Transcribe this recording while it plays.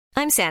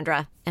I'm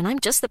Sandra, and I'm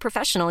just the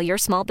professional your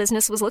small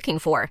business was looking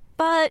for.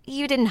 But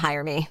you didn't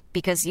hire me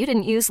because you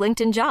didn't use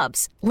LinkedIn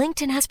Jobs.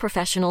 LinkedIn has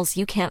professionals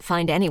you can't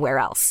find anywhere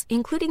else,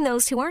 including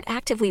those who aren't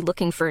actively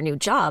looking for a new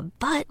job,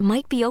 but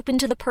might be open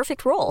to the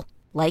perfect role,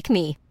 like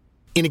me.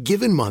 In a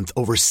given month,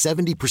 over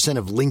 70%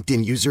 of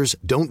LinkedIn users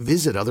don't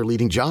visit other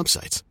leading job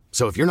sites.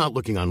 So if you're not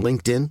looking on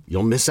LinkedIn,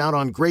 you'll miss out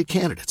on great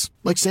candidates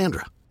like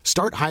Sandra.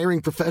 Start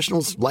hiring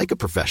professionals like a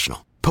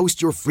professional.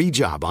 Post your free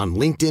job on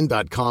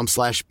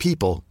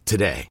linkedin.com/people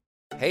today.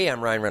 Hey,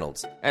 I'm Ryan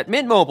Reynolds. At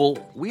Mint Mobile,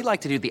 we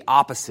like to do the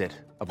opposite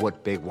of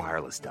what Big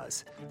Wireless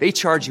does. They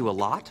charge you a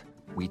lot,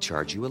 we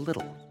charge you a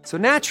little. So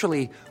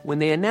naturally, when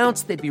they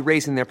announced they'd be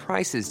raising their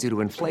prices due to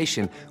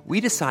inflation,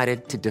 we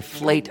decided to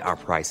deflate our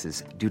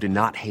prices due to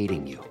not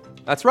hating you.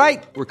 That's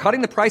right. We're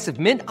cutting the price of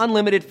Mint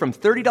Unlimited from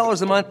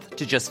 $30 a month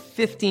to just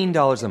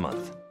 $15 a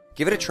month.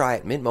 Give it a try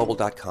at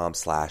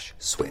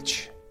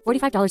mintmobile.com/switch.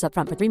 $45 up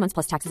front for 3 months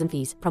plus taxes and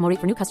fees. Promo rate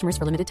for new customers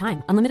for limited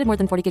time. Unlimited more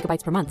than 40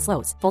 gigabytes per month.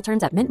 Slows full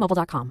terms at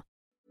mintmobile.com.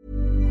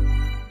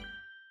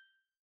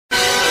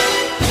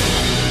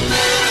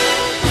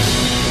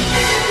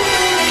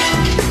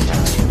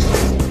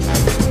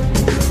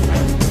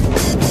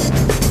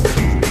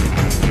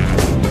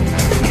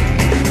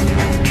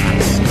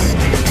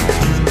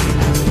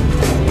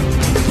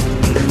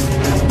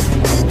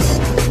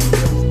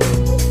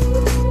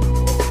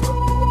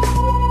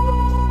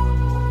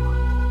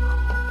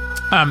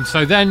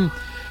 So then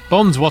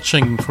Bond's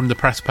watching from the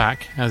press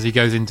pack as he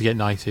goes in to get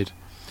knighted.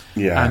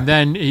 Yeah. And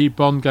then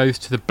Bond goes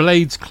to the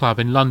Blades Club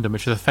in London,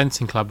 which is a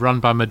fencing club run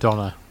by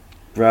Madonna.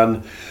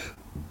 Run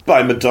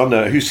by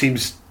Madonna, who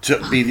seems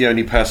to be the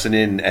only person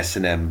in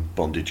S&M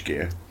bondage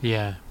gear.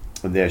 Yeah.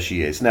 And there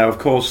she is. Now, of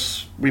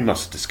course, we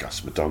must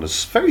discuss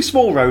Madonna's very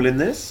small role in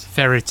this.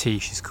 Verity,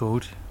 she's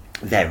called.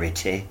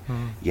 Verity,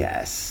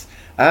 yes.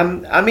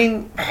 I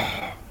mean,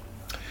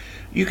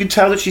 you can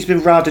tell that she's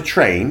been rather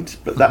trained,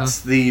 but that's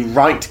the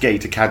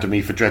Rightgate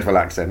Academy for Dreadful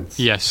Accents.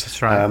 Yes,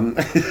 that's right.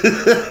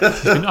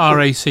 She's been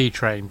RAC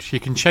trained. She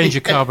can change a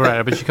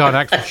carburetor, but she can't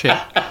act for shit.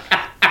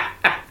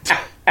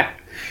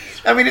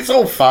 I mean, it's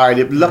all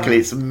fine. Luckily,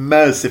 it's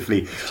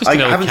mercifully... I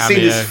haven't seen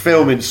this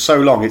film in so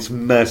long. It's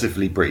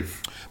mercifully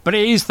brief. But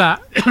it is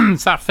that,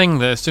 it's that thing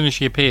that as soon as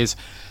she appears,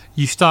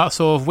 you start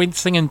sort of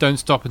wincing and don't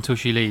stop until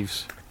she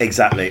leaves.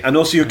 Exactly. And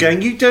also you're going,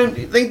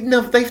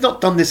 they've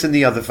not done this in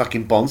the other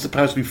fucking Bonds. The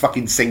person who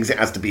fucking sings it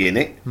has to be in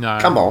it. No.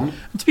 Come on.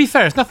 And to be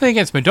fair, it's nothing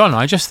against Madonna.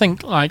 I just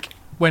think, like,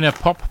 when a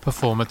pop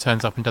performer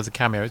turns up and does a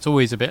cameo, it's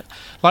always a bit...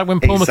 Like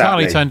when Paul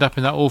McCartney turned up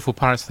in that awful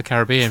Pirates of the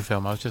Caribbean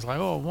film, I was just like,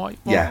 oh, what?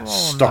 Yeah,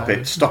 stop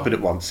it at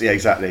once. Yeah,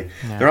 exactly.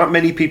 Yeah. There aren't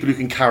many people who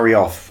can carry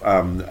off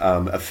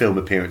a film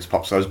appearance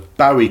pop stars.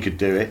 Bowie could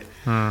do it.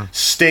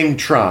 Sting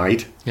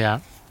tried. Yeah.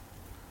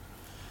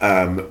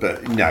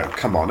 But no,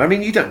 come on. I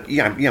mean, you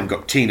haven't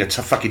got Tina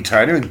fucking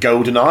Turner in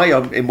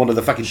GoldenEye in one of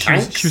the fucking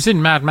tanks. She was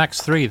in Mad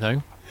Max 3,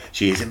 though.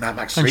 She is in Mad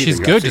Max 3. And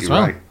she's good as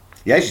well. Right.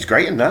 Yeah, she's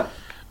great in that.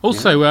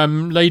 Also,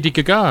 Lady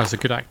Gaga is a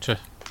good actor.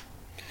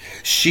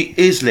 She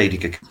is Lady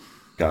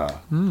Gaga.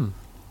 And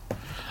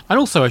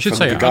also, I should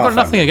say, I've got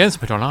nothing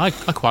against Madonna. I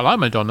quite like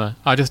Madonna.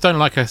 I just don't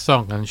like her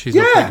song, and she's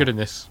not very good in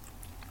this.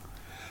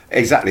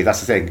 Exactly,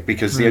 that's the thing,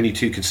 because the only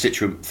two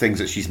constituent things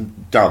that she's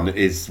done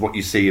is what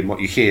you see and what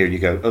you hear, and you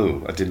go,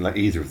 oh, I didn't like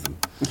either of them,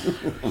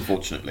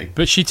 unfortunately.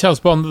 But she tells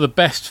Bond that the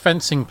best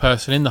fencing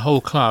person in the whole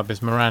club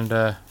is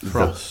Miranda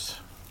Frost.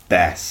 The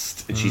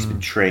best, and she's been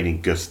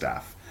training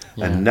Gustav.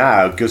 Yeah. And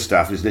now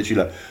Gustav is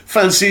literally like,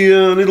 fancy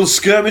a little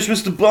skirmish,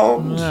 Mr.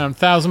 Bond? Yeah,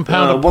 £1,000 a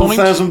point.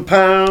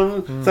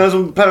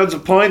 £1,000 a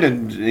point.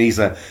 And he's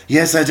like,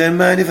 yes, I don't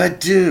mind if I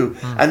do.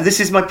 And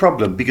this is my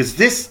problem, because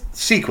this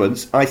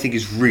sequence, I think,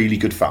 is really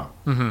good fun.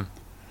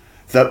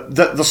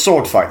 The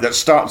sword fight that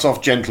starts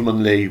off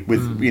gentlemanly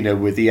with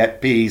with the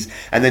epées,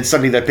 and then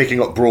suddenly they're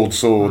picking up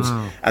broadswords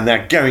and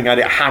they're going at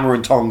it hammer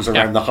and tongs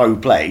around the whole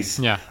place.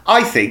 Yeah.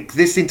 I think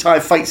this entire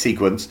fight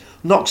sequence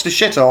knocks the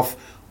shit off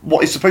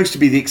what is supposed to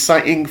be the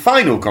exciting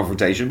final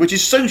confrontation, which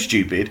is so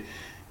stupid,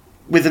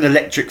 with an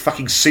electric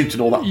fucking suit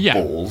and all that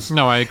balls.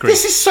 No, I agree.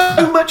 This is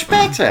so much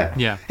better.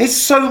 Yeah. It's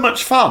so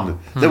much fun.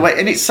 The way,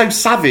 and it's so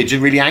savage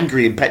and really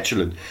angry and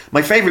petulant.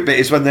 My favourite bit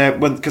is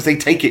because they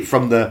take it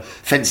from the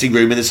fencing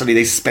room and then suddenly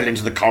they spill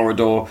into the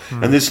corridor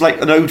and there's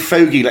like an old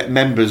fogey like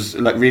members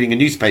like reading a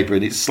newspaper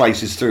and it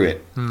slices through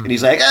it. And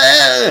he's like,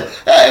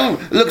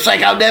 oh, looks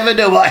like I'll never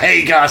know what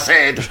Hagar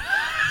said.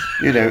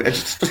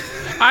 It's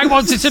I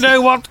wanted to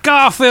know what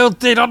Garfield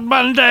did on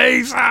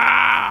Mondays.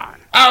 Ah!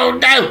 Oh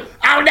no!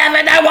 I'll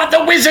never know what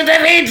the Wizard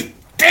of Oz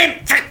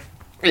did.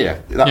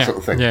 That sort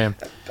of thing. Yeah.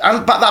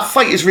 But that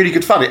fight is really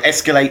good fun. It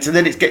escalates and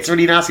then it gets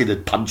really nasty. They're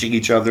punching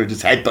each other and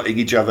just headbutting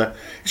each other.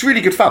 It's really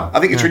good fun. I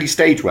think it's really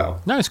staged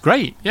well. No, it's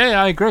great.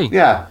 Yeah, I agree.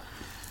 Yeah,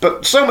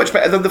 but so much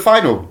better than the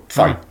final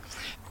fight.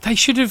 They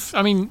should have.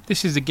 I mean,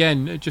 this is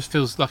again. It just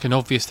feels like an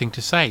obvious thing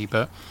to say,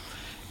 but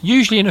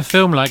usually in a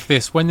film like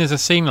this, when there's a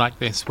scene like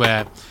this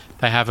where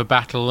they have a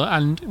battle,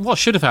 and what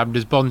should have happened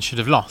is Bond should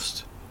have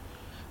lost.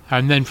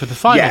 And then for the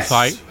final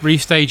fight,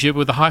 restage it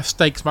with the high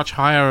stakes much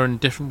higher and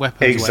different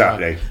weapons.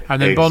 Exactly. And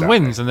then Bond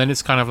wins, and then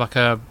it's kind of like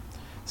a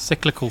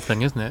cyclical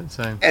thing, isn't it?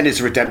 So, and it's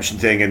a redemption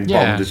thing, and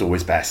Yeah. Bond is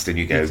always best, and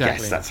you go,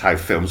 Exactly. yes, that's how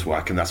films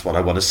work, and that's what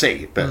I want to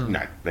see. But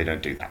no, they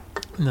don't do that.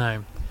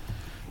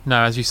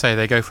 no, as you say,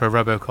 they go for a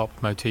RoboCop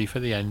motif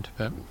at the end,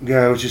 but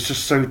Yeah, which is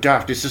just so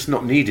daft. It's just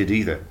not needed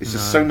either. It's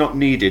just so not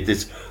needed.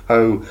 This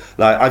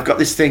like I've got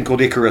this thing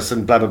called Icarus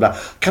and blah blah blah.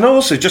 Can I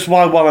also just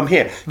while I'm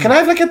here, can I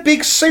have like a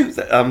big suit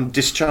that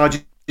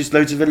discharges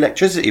loads of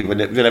electricity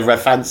whenever I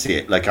fancy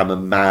it? Like I'm a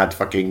mad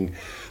fucking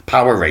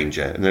Power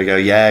Ranger, and they go,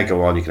 yeah,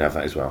 go on, you can have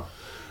that as well.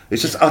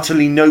 It's just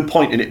utterly no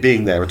point in it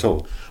being there at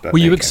all. But were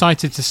there you go.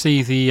 excited to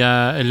see the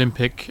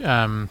Olympic?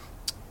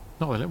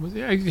 Was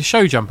a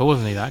show jumper,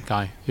 wasn't he? That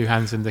guy who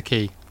hands him the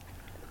key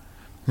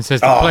and says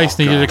the place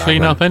needed a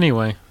clean up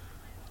anyway.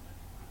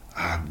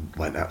 I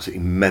went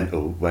absolutely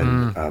mental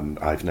when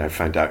I've now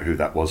found out who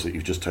that was that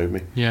you've just told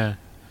me. Yeah,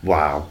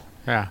 Wow,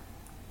 yeah.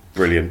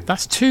 brilliant.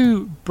 That's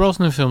 2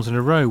 Brosnan films in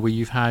a row where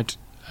you've had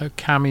a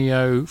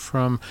cameo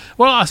from.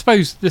 Well, I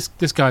suppose this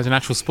guy's an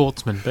actual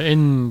sportsman, but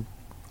in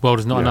World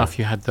Is Not Enough,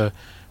 you had the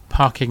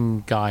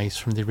parking guys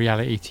from the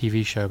reality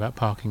TV show about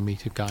parking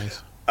meter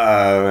guys.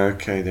 Oh,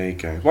 okay, there you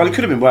go. Well, it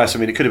could have been worse. I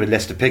mean, it could have been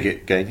Lester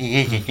Piggott going.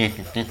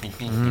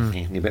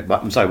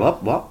 I'm sorry,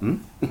 what? What?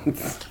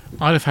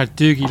 I'd have had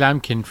Doogie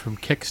Lampkin from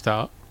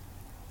Kickstart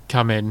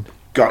come in,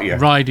 Got you.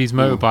 ride his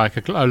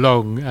motorbike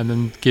along, and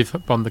then give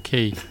Bond the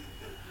key,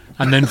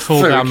 and then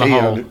fall Throw a down the key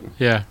hole. on it.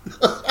 Yeah.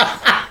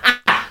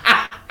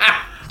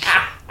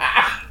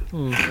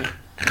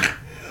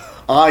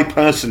 I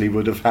personally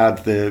would have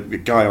had the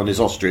guy on his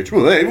ostrich.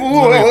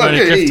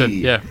 Bernie Clifton,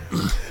 yeah.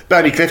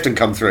 Bernie Clifton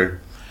come through.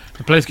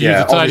 The place could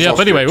Yeah, use to on tidy his up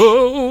anyway.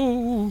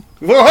 ostrich.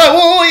 Whoa.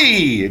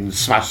 Whoa, and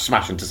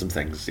smash into some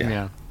things. Yeah.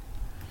 Yeah.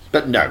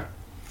 But no,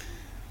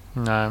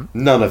 No.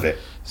 none of it.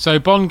 So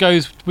Bond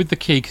goes with the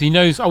key because he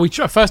knows.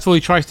 First of all,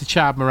 he tries to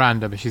chat up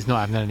Miranda, but she's not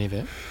having any of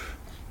it.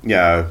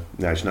 No,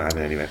 she's not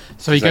having any of it.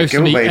 So he goes to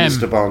go meet away, M.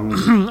 Mr. Bond.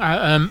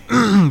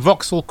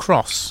 Vauxhall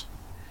Cross.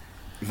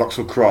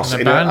 Vauxhall Cross. An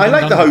You know, I abandoned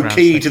like the whole underground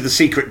key station. to the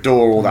secret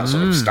door, all that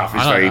sort of stuff.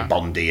 It's I like very that.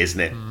 Bondy, isn't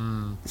it?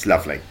 It's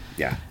lovely.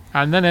 Yeah.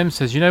 And then M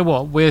says, "You know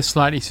what? We're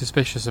slightly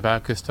suspicious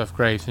about Gustav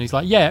Graves." And he's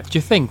like, "Yeah, do you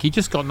think he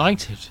just got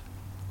knighted?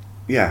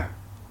 Yeah.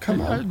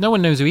 Come on. No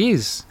one knows who he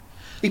is."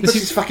 He puts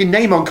his fucking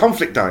name on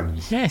conflict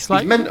diamonds. Yeah, it's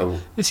like He's mental.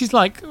 This is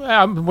like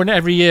when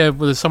every year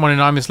there's someone in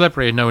I'm a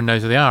Celebrity and no one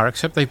knows who they are,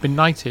 except they've been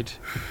knighted.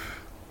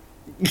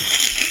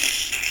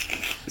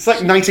 It's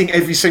like knighting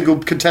every single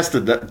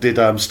contestant that did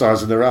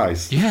Stars in Their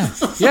Eyes. Yeah,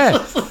 yeah.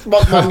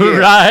 One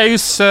year.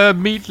 Rise, Sir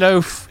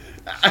Meatloaf.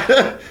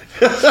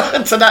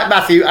 Tonight,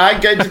 Matthew,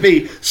 I'm going to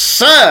be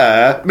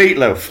Sir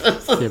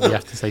Meatloaf. Yeah, we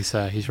have to say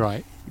Sir. He's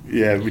right.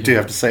 Yeah, we do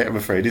have to say it, I'm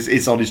afraid.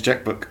 It's on his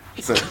checkbook.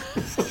 So.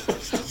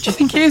 Do you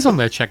think he is on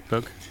their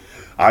checkbook?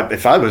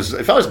 If I was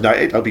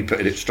knighted, I'd be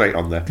putting it straight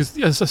on there.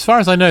 Because as far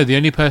as I know, the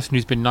only person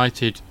who's been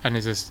knighted and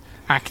is an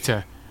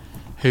actor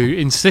who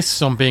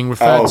insists on being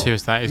referred to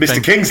as that is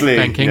Mr. Kingsley.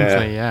 Ben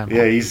Kingsley, yeah.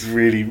 Yeah, he's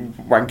really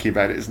wanky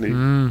about it, isn't he?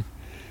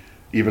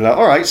 You'd be like,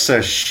 all right,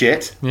 Sir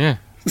Shit. Yeah.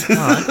 All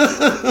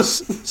right.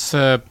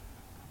 Sir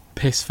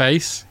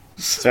Pissface.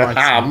 Sir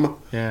Ham.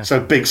 Yeah. So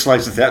big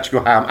slice of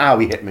theatrical ham. Ow,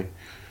 he hit me.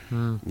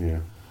 Yeah.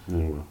 Oh,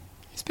 well.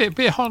 It's a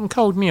bit hot and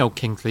cold, me, old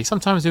Kingsley.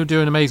 Sometimes he'll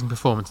do an amazing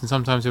performance, and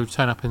sometimes he'll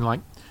turn up in like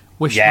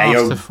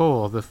Wishmaster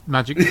 4, the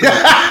magic.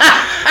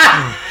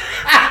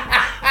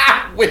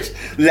 Which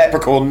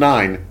Leprechaun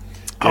 9.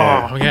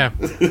 Oh yeah,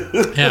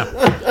 yeah.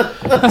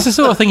 That's the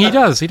sort of thing he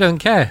does. He doesn't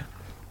care.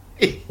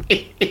 It's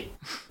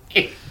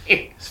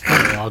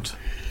very odd.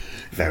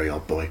 Very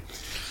odd boy.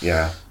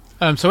 Yeah.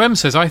 So M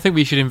says, "I think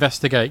we should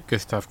investigate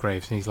Gustav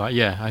Graves," and he's like,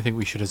 "Yeah, I think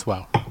we should as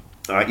well."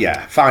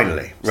 Yeah.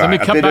 Finally. So let me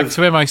a cut bit back of-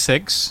 to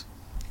MI6.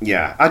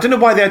 Yeah. I don't know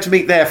why they had to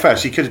meet there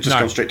first. He could have just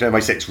No. gone straight to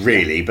MI6,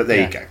 really. But there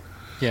Yeah. you go.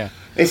 Yeah,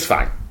 It's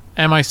fine.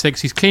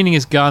 MI6. He's cleaning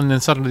his gun, and then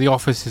suddenly the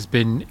office has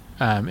been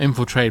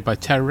infiltrated by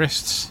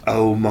terrorists.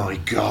 Oh my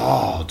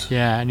god.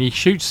 Yeah, and he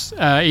shoots.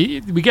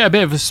 We get a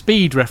bit of a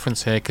speed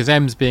reference here because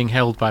M's being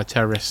held by a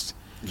terrorist.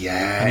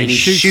 Yeah, And he and he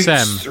shoots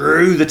them.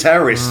 through the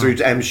terrorists through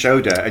to M's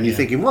shoulder, and you're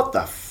thinking, what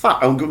the fuck?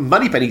 Oh,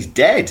 Moneypenny's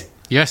dead.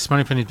 Yes,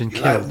 Moneypenny's been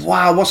Like, killed.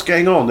 wow, what's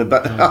going on?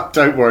 But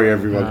don't worry,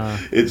 everyone.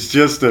 It's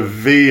just a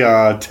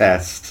VR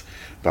test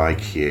by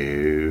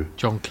Q.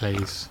 John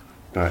Cleese.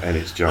 And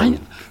it's John.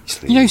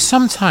 You know,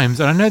 sometimes,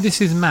 and I know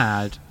this is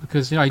mad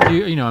because I do.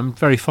 You know, I'm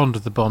very fond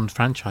of the Bond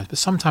franchise, but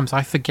sometimes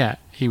I forget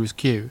he was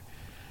Q.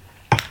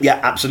 Yeah,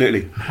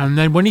 absolutely. And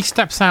then when he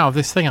steps out of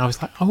this thing, I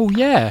was like, oh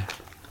yeah,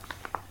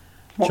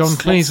 John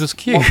Cleese was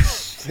Q.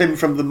 What's him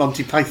from the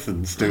Monty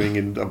Pythons doing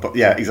in?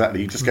 Yeah,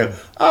 exactly. You just go,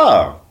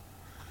 oh,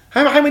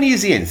 how many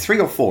is he in? 3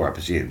 or 4, I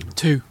presume.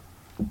 2.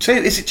 2?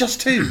 Is it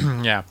just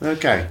 2? Yeah.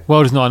 Okay.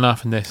 World is not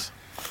enough in this.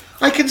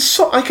 I can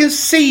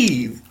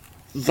see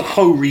the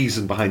whole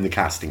reason behind the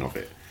casting of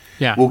it.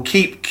 Yeah. We'll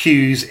keep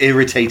Q's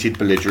irritated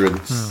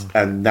belligerence,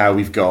 and now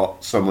we've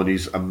got someone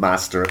who's a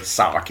master at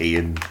sarky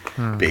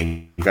and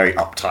being very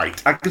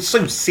uptight. I can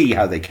so see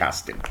how they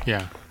cast him.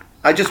 Yeah.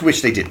 I just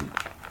wish they didn't.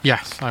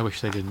 Yes, I wish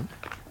they didn't.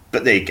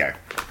 But there you go.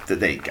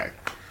 There you go.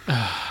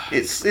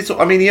 It's.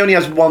 I mean, he only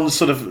has one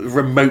sort of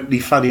remotely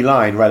funny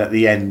line right at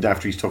the end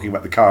after he's talking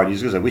about the car, and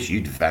he goes, "I wish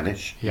you'd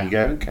vanish." Yeah. And you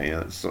go, "Okay,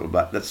 that's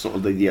sort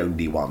of the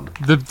only one."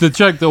 The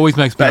joke that always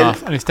makes me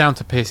laugh, and it's down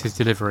to Pierce's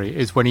delivery,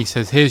 is when he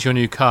says, "Here's your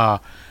new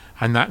car,"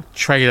 and that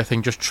trailer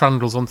thing just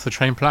trundles onto the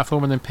train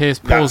platform, and then Pierce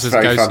pauses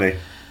and goes, funny.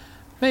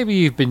 "Maybe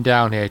you've been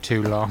down here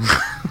too long."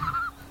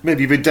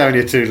 Maybe you've been down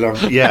here too long.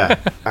 Yeah,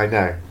 I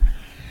know.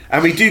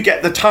 And we do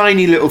get the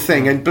tiny little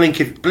thing, and blink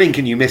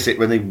and you miss it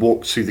when they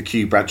walk through the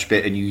Q branch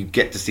bit, and you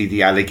get to see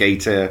the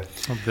alligator,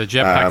 the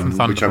jetpack from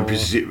Thunderball, which I'm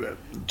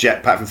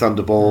jetpack from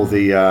Thunderball,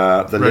 the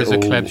Rosa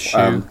little Klebb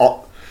shoe.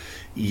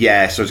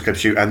 So it's Klebb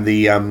shoe, and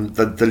the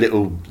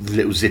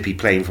little zippy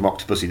plane from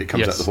Octopussy that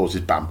comes out the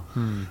horse's bum,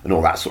 and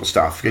all that sort of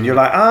stuff. And you're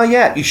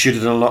like, you should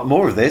have done a lot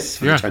more of this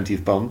for the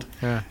 20th Bond.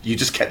 Yeah. You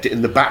just kept it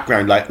in the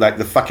background, like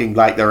the fucking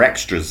like they're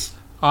extras.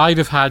 I'd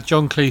have had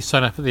John Cleese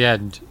turn up at the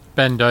end,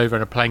 bend over,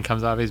 and a plane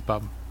comes out of his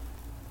bum.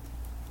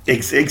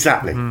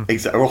 Exactly.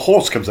 Or a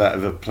horse comes out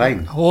of a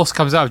plane. A horse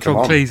comes out of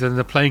John Cleese, and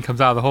the plane comes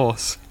out of the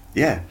horse.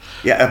 Yeah.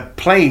 A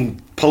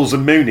plane pulls a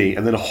Mooney,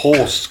 and then a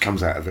horse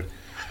comes out of it.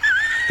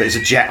 But it's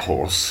a jet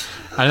horse.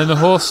 And then the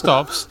horse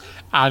stops,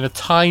 and a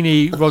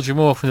tiny Roger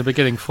Moore from the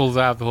beginning falls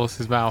out of the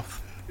horse's mouth.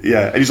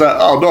 Yeah, and he's like,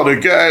 "Oh, not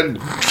again!"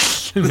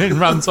 And then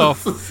runs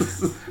off.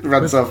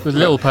 The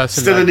little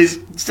person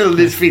still in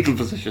his fetal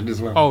position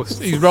as well. Oh,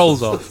 he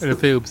rolls off in a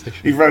fetal position.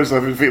 He rolls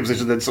off in a fetal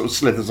position, then sort of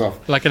slithers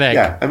off like an egg.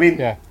 Yeah, I mean,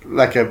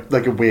 like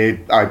a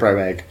weird eyebrow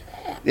egg.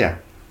 Yeah.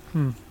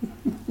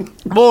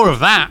 More of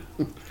that.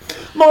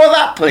 More of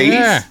that, please.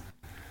 Yeah.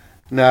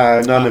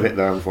 No, none of it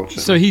though,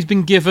 unfortunately. So he's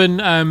been given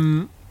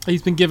an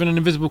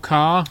invisible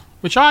car,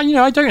 which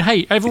I don't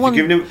hate.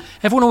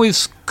 Everyone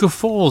always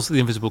guffaws at the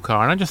invisible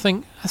car, and I just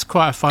think that's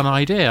quite a fun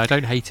idea. I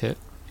don't hate it.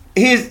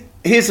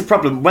 Here's the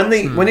problem. When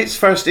it's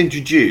first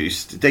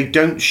introduced, they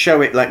don't show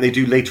it like they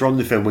do later on in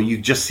the film, where you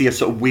just see a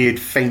sort of weird,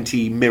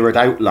 fainty, mirrored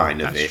outline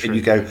of it, and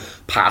you go,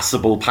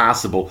 passable.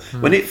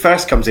 When it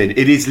first comes in,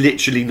 it is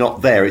literally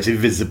not there. It's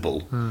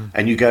invisible.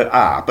 And you go,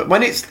 But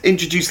when it's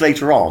introduced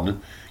later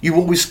on, you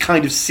always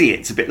kind of see it.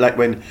 It's a bit like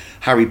when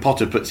Harry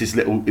Potter puts his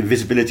little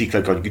invisibility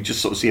cloak on. You can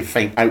just sort of see a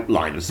faint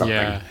outline of something.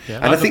 Yeah.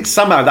 And I think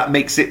somehow that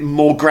makes it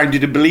more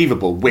grounded and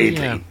believable,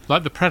 weirdly. Yeah,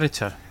 like the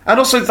Predator. And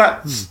also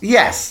that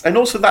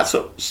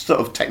sort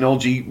of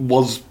technology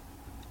was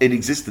in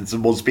existence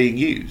and was being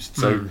used.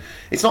 So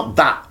it's not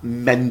that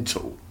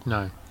mental.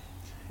 No.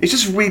 It's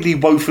just really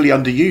woefully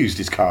underused,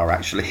 his car,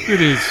 actually.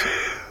 It is.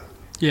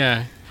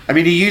 Yeah. I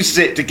mean, he uses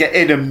it to get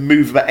in and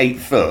move about 8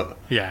 foot.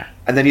 Yeah.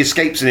 And then he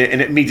escapes in it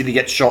and it immediately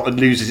gets shot and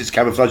loses its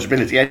camouflage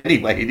ability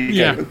anyway. And you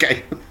go,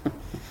 okay.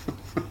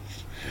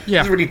 Yeah.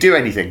 Doesn't really do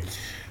anything.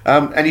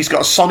 And he's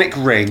got a sonic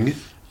ring.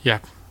 Yeah.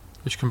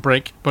 Which can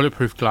break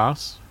bulletproof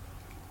glass.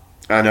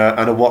 And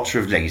a watch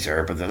with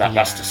laser, but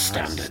that's the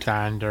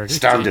standard.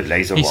 Standard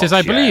laser watch. He says,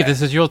 I believe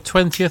this is your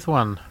 20th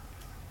one.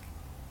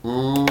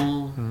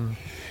 And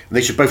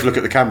they should both look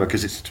at the camera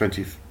because it's the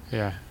 20th.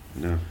 Yeah.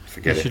 No,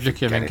 forget it. You should look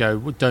at him and go,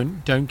 well,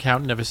 don't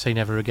count, never say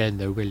never again,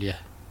 though, will you?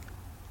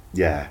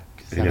 Yeah.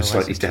 In a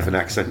slightly Devon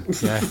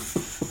accent. Yeah.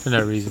 For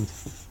no reason.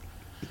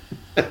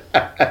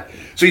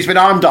 So he's been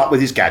armed up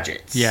with his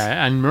gadgets.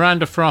 Yeah, and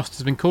Miranda Frost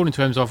has been called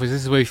into M's office.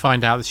 This is where we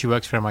find out that she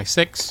works for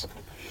MI6.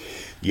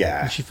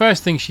 Yeah. And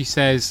first thing she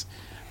says,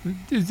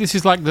 this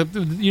is like the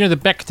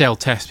Bechdel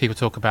test people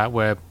talk about,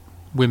 where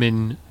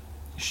women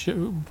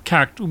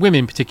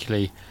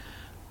particularly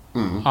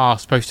are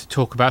supposed to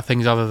talk about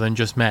things other than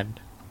just men.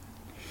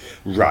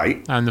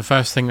 Right. And the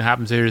first thing that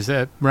happens here is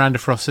that Miranda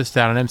Frost sits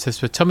down and M says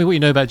to her, tell me what you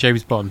know about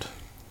James Bond.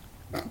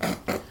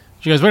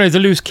 She goes, well, he's a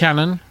loose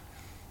cannon.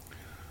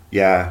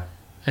 Yeah.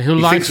 And he'll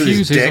light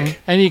fuses on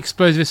any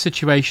explosive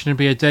situation and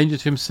be a danger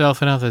to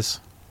himself and others.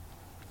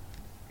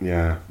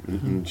 Yeah.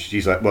 And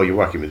she's like, well, you're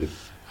working with him.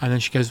 And then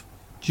she goes,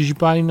 did you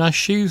buy any nice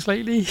shoes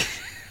lately?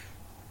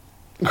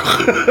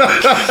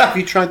 Have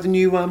you tried the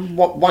new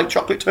white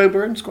chocolate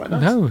Toblerone? It's quite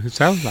nice. No, it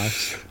sounds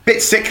nice.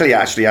 Bit sickly,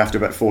 actually, after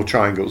about 4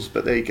 triangles,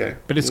 but there you go.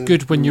 But it's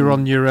good when you're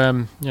on your,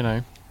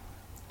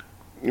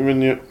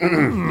 When you,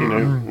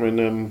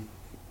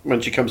 when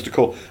she comes to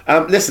call.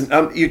 Listen,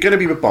 you're going to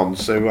be with Bond,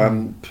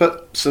 so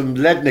put some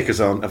lead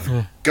knickers on.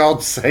 For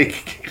God's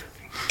sake,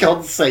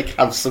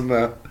 have some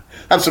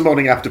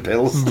morning after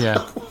pills.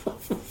 Yeah.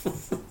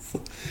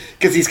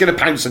 Because he's going to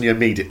pounce on you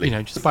immediately.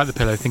 Just bite the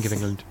pillow, think of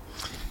England.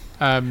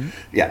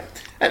 Yeah.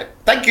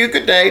 Thank you,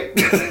 good day.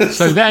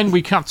 So then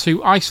we cut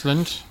to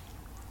Iceland.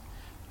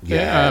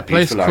 Yeah, a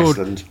place called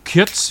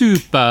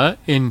Kjøtsupa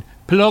in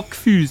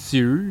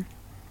Plöggfjord.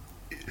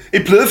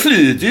 In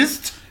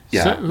Plöggfjord?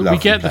 Yeah, so we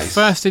get the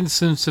first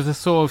instance of the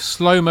sort of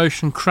slow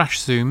motion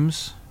crash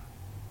zooms,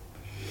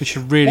 which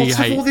I really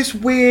hate. What's all this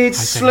weird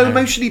slow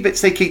motion-y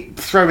bits they keep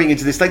throwing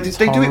into this? Like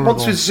they do it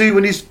once with Zoo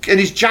and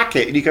his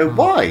jacket, and you go,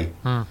 why?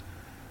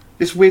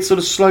 This weird sort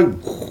of slow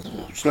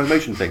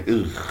motion thing.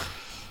 Ugh.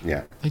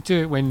 Yeah. They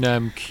do it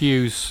when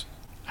Q's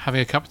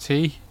having a cup of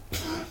tea.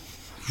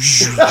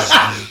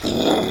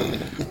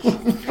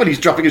 When he's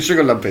dropping a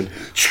sugar lump in.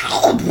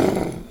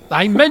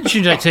 I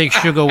mentioned I take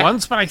sugar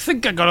once, but I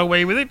think I got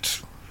away with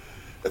it.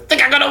 I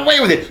think I got away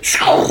with it.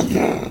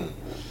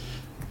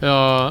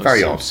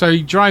 Very odd. So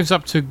he drives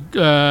up to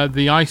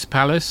the Ice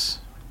Palace.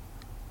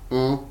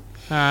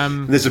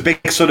 There's a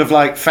big sort of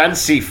like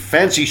fancy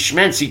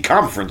schmancy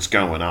conference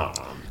going on.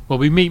 Well,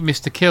 we meet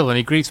Mr. Kill, and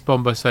he greets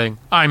Bond by saying,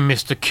 "I'm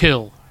Mr.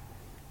 Kill."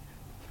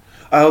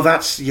 Oh,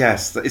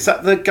 yes. Is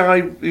that the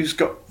guy who's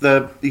got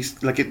the? Is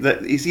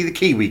he the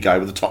Kiwi guy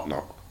with the top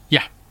knot?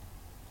 Yeah.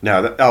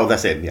 No.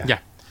 That's him. Yeah. Yeah.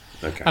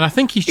 Okay. And I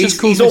think he's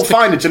called. He's all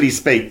fine until he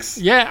speaks.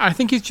 Yeah, I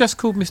think he's just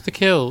called Mr.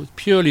 Kill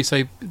purely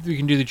so we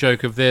can do the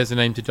joke of "There's a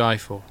name to die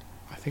for."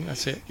 I think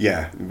that's it.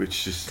 Yeah,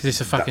 which is because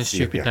it's a fucking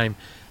stupid name.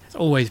 It's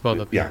always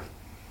bothered me. Yeah.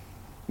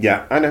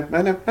 Yeah, I know.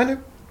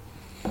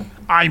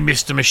 I'm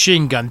Mr.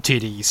 Machine Gun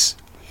Titties.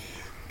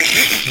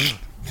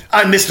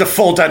 I'm Mr.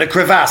 Fall Down a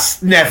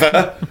Crevasse.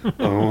 Never.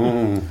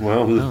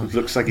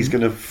 Looks like he's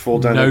going to fall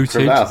down a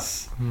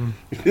crevasse.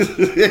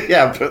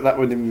 Yeah, put that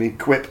one in my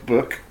quip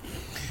book.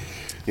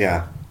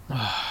 Yeah.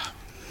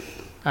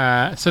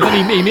 So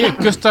then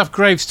Gustav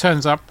Graves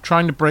turns up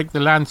trying to break the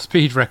land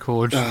speed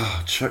record.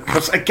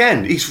 Because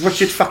again, he's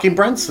Richard fucking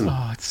Branson.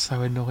 Oh, it's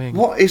so annoying.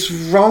 What is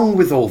wrong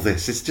with all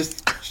this? It's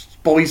just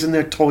boys and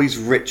their toys,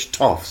 rich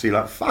toffs. You're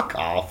like, fuck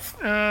off.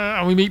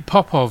 And we meet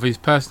Popov, his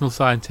personal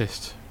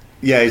scientist.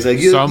 Yeah, he's like,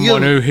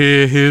 someone who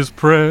hears his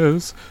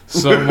prayers,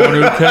 someone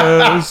who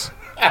cares.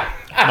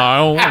 My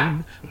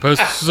own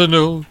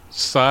personal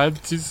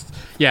scientist.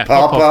 Yeah,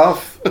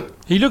 Popov.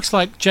 He looks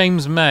like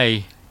James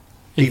May.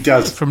 He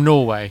does. From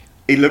Norway.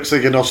 He looks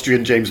like an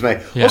Austrian James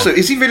May. Yeah. Also,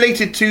 is he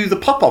related to the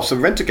Pop-Offs and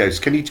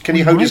Rent-A-Ghost? Can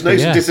he hold his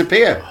nose and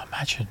disappear? Oh,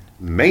 imagine.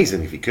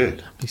 Amazing if he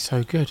could. That'd be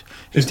so good.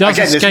 He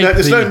does again,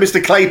 there's no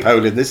Mr.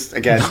 Claypole in this.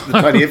 Again, the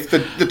 20th.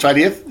 The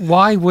 20th.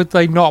 Why would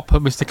they not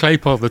put Mr.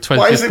 Claypole in the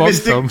 20th Bond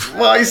film?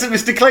 Why isn't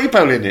Mr.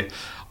 Claypole in it?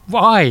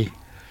 Why?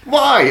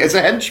 As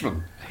a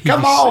henchman?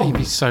 Come on. He'd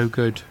be so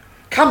good.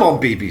 Come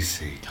on,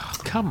 BBC. Oh,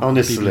 come on,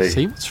 honestly.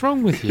 BBC. What's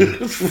wrong with you?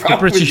 The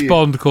British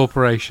Bond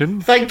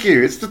Corporation. Thank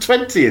you. It's the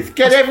 20th.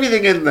 Get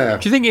everything in there.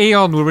 Do you think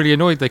Eon were really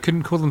annoyed they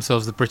couldn't call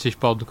themselves the British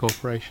Bond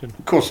Corporation?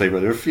 Of course they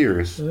were. They were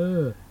furious.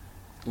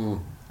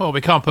 Well,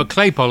 we can't put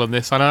Claypole on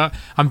this.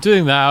 I'm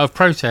doing that out of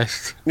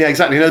protest. Yeah,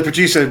 exactly. The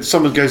producer,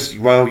 someone goes,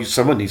 well,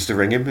 someone needs to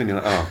ring him. And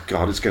you're like, oh,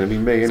 God, it's going to be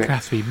me, isn't it? It's going to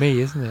have to be me,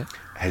 isn't it?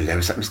 Hello,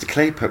 is that Mr.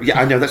 Claypole? Yeah,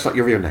 I know, that's not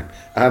your real name.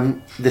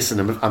 Listen,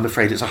 I'm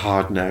afraid it's a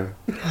hard no.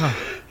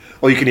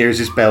 All you can hear is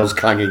his bells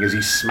clanging as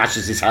he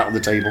smashes his hat on the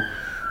table.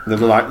 And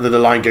then the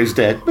line goes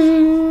dead.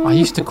 I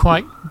used to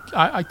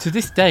to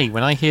this day,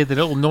 when I hear the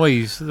little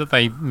noise that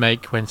they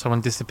make when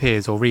someone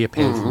disappears or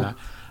reappears and that,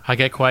 I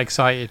get quite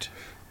excited.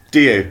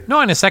 Do you?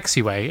 Not in a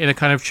sexy way, in a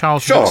kind of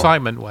childhood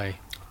excitement way.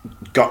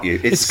 Got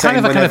you. It's kind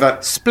of a kind of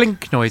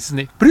splink noise, isn't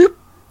it? Bloop.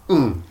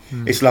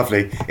 It's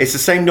lovely. It's the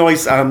same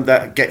noise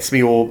that gets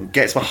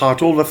my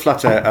heart all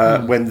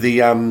aflutter when the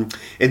in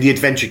the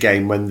adventure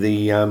game when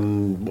the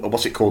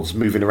what's it called is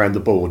moving around the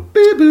board.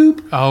 Boop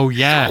boop. Oh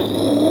yeah.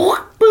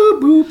 Boop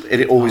boop.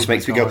 And it always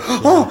makes me go,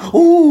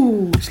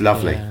 oh, it's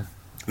lovely. Yeah.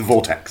 The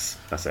vortex.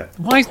 That's it.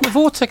 Why isn't the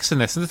vortex in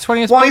this? In the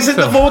 20th. Why isn't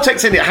the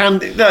vortex in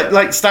it?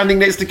 Like standing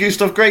next to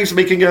Gustav Graves,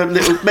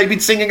 maybe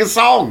singing a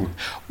song.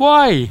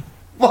 Why?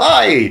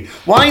 Why?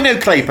 Why no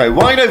Claypo?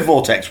 Why no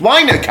Vortex?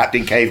 Why no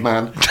Captain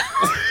Caveman?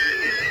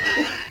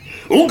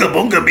 Oonga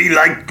boonga be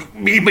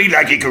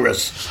like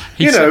Icarus.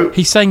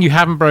 He's saying you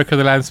haven't broken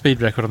the land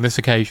speed record on this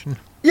occasion.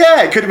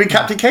 Yeah, it could have been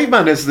Captain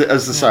Caveman as the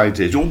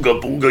scientist.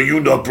 Oonga boonga, you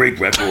not break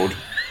record.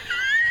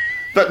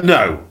 But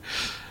no.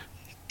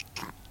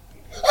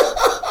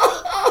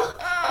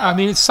 I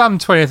mean, it's some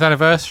 20th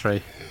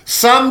anniversary.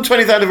 Some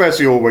 20th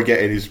anniversary. All we're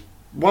getting is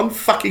one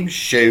fucking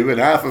shoe and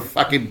half a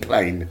fucking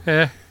plane.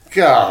 Yeah.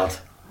 God.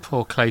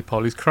 Poor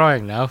Claypole, he's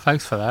crying now.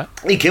 Thanks for that.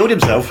 He killed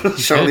himself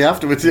shortly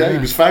afterwards. Yeah, he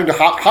was found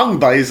hung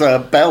by his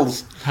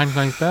bells. Hung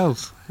by his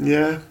bells.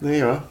 Yeah, there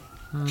you are.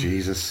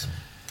 Jesus.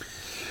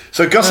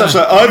 So Gustav's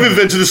like, I've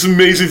invented this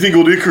amazing thing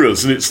called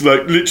Icarus, and it's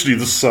like literally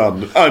the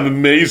sun. I'm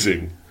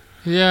amazing.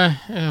 Yeah.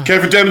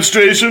 Care for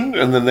demonstration?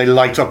 And then they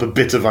light up a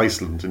bit of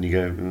Iceland, and you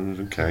go,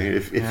 okay,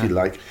 if you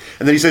like.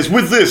 And then he says,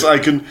 with this, I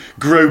can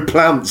grow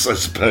plants, I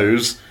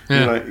suppose.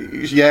 Yeah, like,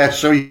 yeah,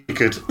 sure you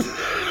could.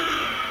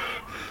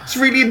 It's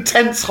really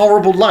intense,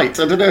 horrible light.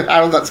 I don't know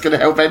how that's going to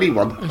help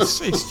anyone.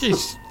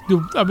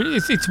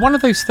 It's one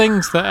of those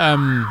things that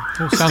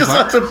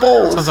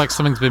sounds like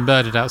something's been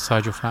murdered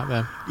outside your flat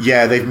there.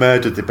 Yeah, they've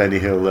murdered the Benny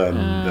Hill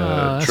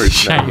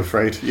troops now, I'm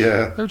afraid.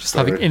 Yeah, they were just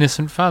having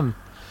innocent fun.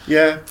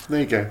 Yeah,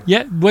 there you go.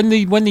 Yeah, when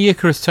the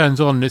Icarus turns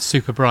on, it's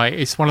super bright.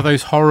 It's one of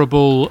those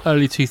horrible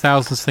early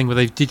 2000s thing where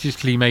they've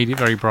digitally made it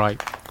very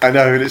bright. I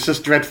know, and it's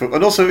just dreadful.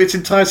 And also, its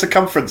entire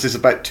circumference is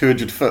about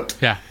 200 foot.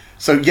 Yeah.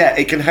 So, yeah,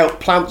 it can help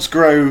plants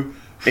grow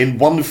in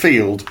one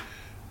field,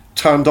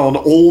 turned on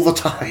all the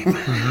time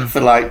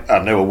for, like, I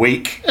don't know, a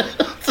week.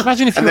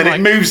 Imagine if and then it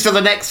moves to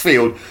the next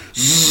field.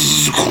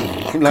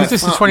 Because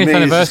this is the 20th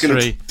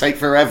anniversary. Take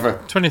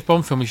forever. 20th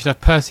Bond film, you should have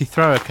Percy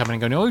Thrower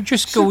coming and going,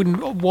 just go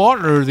and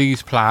water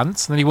these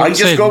plants. And then he walks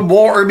in. I just go and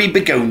water me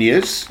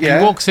begonias. Yeah.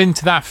 He walks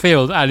into that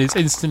field and is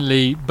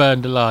instantly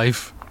burned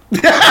alive.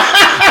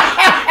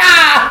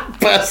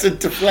 bursts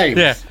into flames.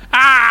 Yeah.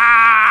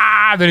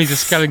 Ah! Then he's a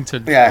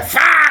skeleton. Yeah,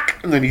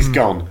 fuck! And then he's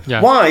gone.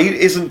 Yeah. Why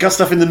isn't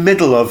Gustav in the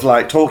middle of,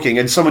 like, talking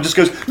and someone just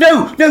goes,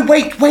 no,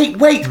 wait.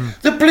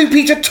 The Blue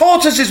Peter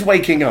tortoise is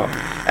waking up.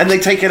 And they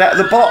take it out of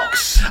the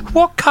box.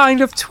 What kind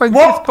of 20th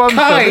What Bond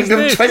kind film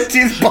of is this?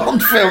 20th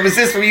Bond film is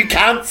this where you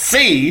can't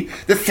see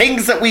the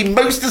things that we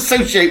most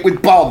associate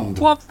with Bond?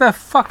 What the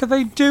fuck are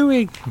they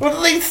doing? What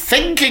are they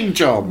thinking,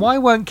 John? Why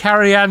weren't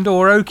Carrie Ann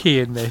or Oki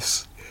in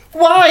this?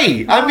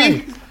 Why? I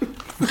mean,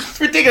 it's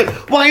ridiculous.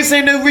 Why is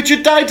there no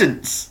Richard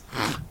Dydens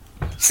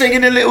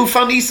singing a little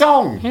funny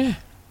song? Yeah.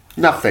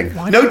 Nothing.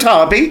 No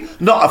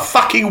Tarby. Not a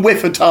fucking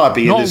whiff of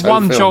Tarby in Not this whole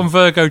one film. John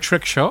Virgo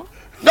trick shot.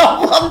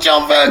 Not one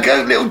John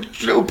Virgo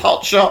little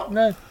pot shot.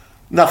 No.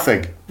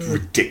 Nothing.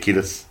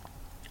 Ridiculous.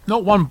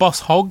 Not one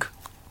boss hog.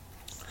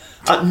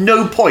 At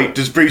no point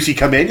does Brucey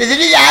come in.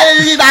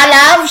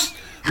 My loves.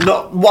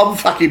 Not one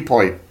fucking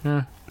point.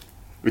 Yeah.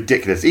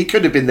 Ridiculous. He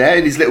could have been there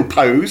in his little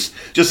pose,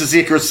 just as the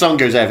Icarus song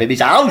goes over him.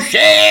 He's like, oh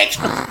shit!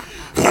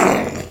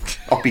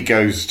 Up he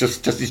goes,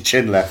 just his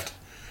chin left.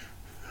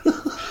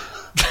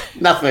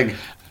 Nothing.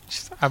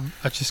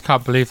 I just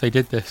can't believe they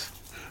did this.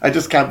 I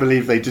just can't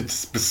believe they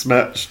just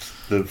besmirched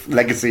the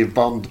legacy of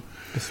Bond.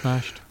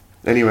 Besmashed.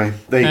 Anyway,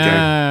 there you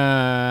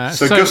go.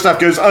 So so Gustav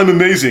goes, I'm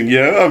amazing,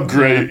 yeah, I'm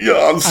great,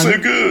 yeah, I'm so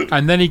good.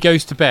 And then he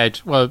goes to bed,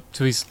 well,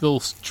 to his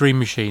little dream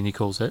machine, he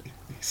calls it.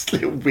 This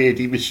little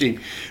weirdy machine,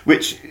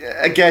 which,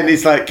 again,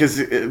 is like, because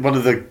one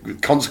of the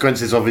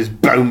consequences of his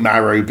bone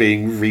marrow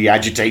being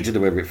re-agitated, or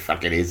whatever it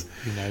fucking is,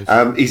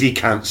 is he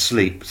can't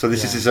sleep. So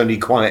this is his only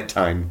quiet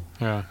time.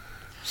 Yeah.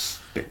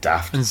 Bit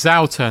daft. And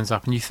Zhao turns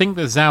up, and you think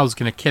that Zhao's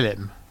going to kill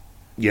him.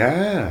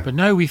 Yeah. But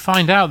no, we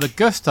find out that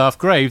Gustav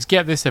Graves,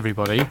 get this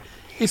everybody,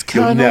 is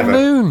You'll Colonel never-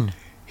 Moon.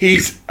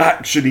 He's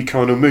actually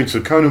Colonel Moon. So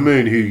Colonel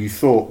Moon, who you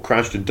thought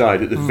crashed and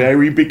died at the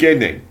very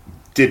beginning,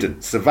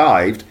 didn't,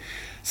 survived,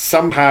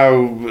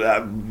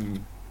 somehow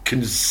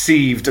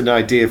conceived an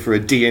idea for a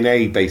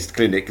DNA-based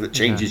clinic that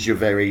changes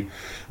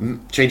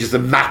changes the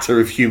matter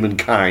of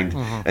humankind,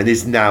 and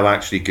is now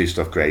actually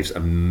Gustav Graves.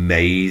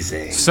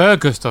 Amazing. Sir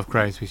Gustav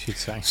Graves, we should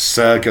say.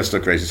 Sir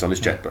Gustav Graves is on his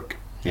checkbook.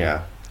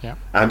 Yeah. Yeah.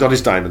 And on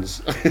his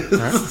diamonds.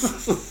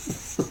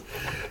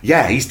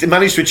 Yeah, he's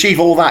managed to achieve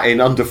all that in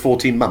under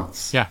 14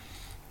 months. Yeah.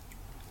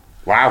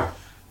 Wow.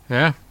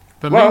 Yeah.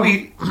 But Well,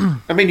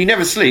 maybe he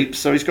never sleeps,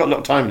 so he's got a lot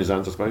of time in his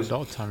hands, I suppose. a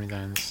lot of time he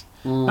downs.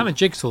 How many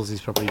jigsaws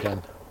he's probably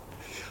done?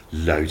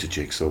 Loads of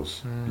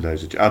jigsaws.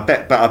 Loads of. I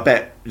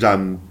bet.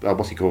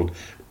 What's he called?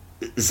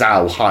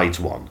 Zhao hides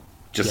one.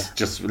 Just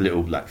a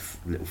little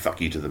little fuck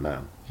you to the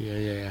man.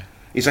 Yeah.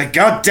 He's like,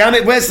 God damn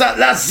it, where's that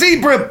last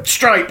zebra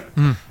stripe?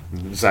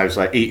 Zhao's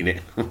like eating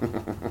it.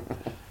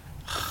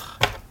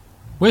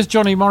 Where's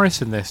Johnny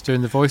Morris in this,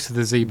 doing the voice of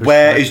the zebra?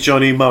 Where is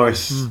Johnny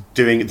Morris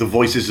doing the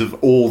voices of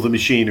all the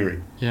machinery?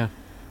 Yeah.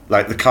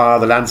 Like the car,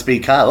 the land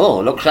speed car.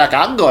 Oh, looks like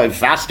I'm going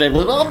fast,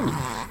 everyone.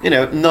 You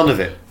know, none of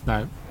it.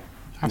 No.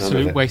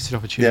 Absolute wasted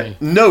opportunity.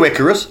 Yeah. No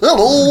Icarus.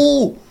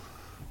 Hello.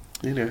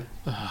 You know.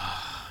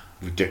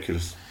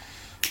 Ridiculous.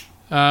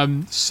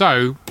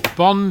 So,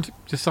 Bond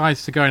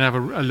decides to go and have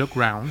a look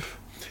round.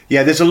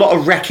 Yeah, there's a lot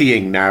of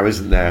wrecking now,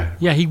 isn't there?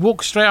 Yeah, he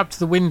walks straight up to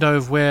the window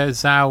of where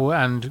Zhao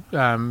and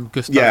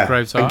Gustav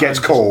Graves are. And gets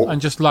caught.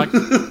 And just like,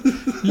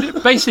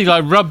 basically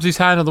like rubs his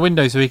hand on the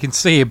window so he can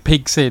see and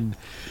peeks in.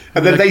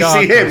 And then they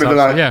see him and they're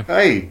like, yeah.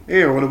 hey,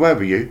 here, I want to word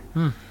with you.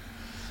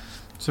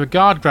 So a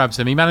guard grabs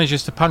him. He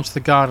manages to punch the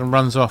guard and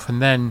runs off.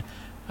 And then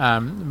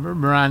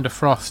Miranda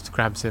Frost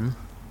grabs him.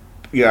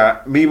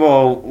 Yeah,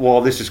 meanwhile, while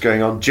this is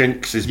going on,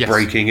 Jinx is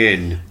breaking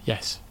in.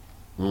 Yes.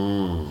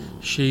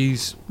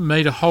 She's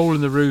made a hole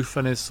in the roof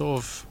and has sort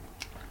of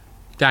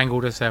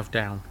dangled herself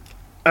down.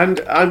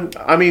 And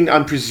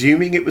I'm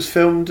presuming it was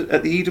filmed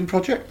at the Eden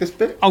Project, this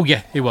bit? Oh,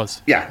 yeah, it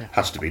was. Yeah,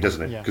 has to be,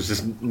 doesn't it? Yeah. Because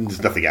there's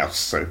nothing else,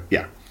 so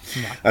yeah.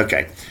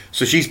 Okay,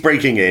 so she's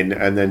breaking in,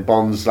 and then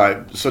Bond's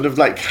like sort of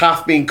like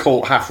half being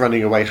caught, half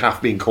running away,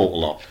 half being caught a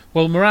lot.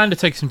 Well, Miranda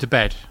takes him to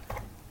bed.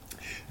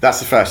 That's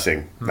the first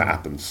thing that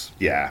happens.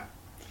 Yeah.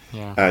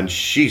 And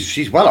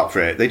she's well up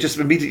for it. They just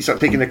immediately start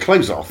taking their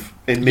clothes off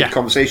in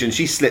mid-conversation.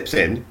 She slips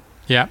in.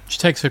 Yeah, she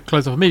takes her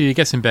clothes off immediately,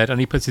 gets in bed, and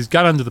he puts his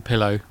gun under the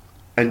pillow.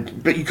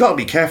 But you got to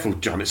be careful,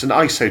 John. It's an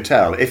ice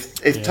hotel.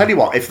 Tell you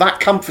what, if that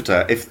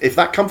comforter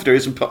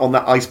isn't put on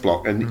that ice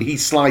block and he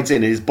slides in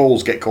and his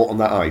balls get caught on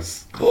that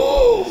ice.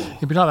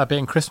 It'd be like that bit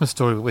in Christmas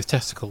Story with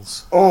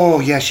testicles.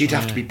 Oh yeah, she'd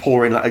have to be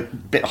pouring like a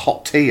bit of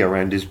hot tea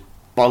around his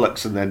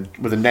bollocks and then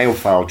with a nail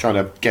file trying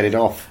to get it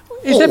off.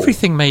 Is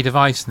everything made of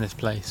ice in this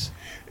place?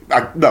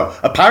 No,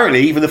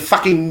 apparently even the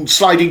fucking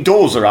sliding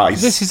doors are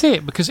ice. This is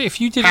it, because if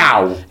you did,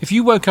 if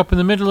you woke up in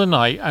the middle of the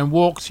night and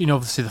walked,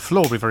 obviously the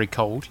floor would be very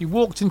cold. You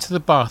walked into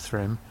the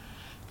bathroom,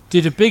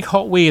 did a big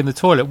hot wee in the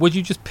toilet. Would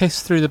you just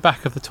piss through the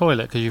back of the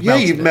toilet because you've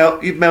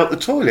melted you'd melt the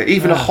toilet.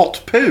 Even a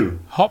hot poo.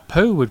 Hot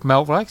poo would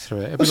melt right through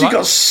it. Well, so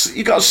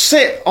you got to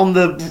sit on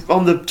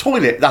the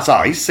toilet. That's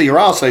ice. So your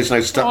arsehole's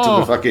now stuck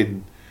to the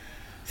fucking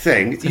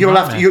thing.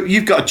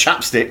 You've got a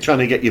chapstick trying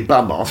to get your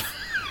bum off.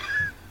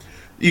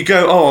 You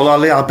go, oh,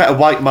 well, I better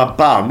wipe my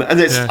bum, and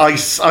it's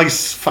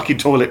ice fucking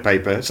toilet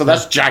paper, so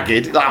that's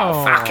jagged.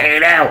 Oh,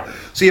 fucking hell.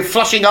 So you're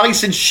flushing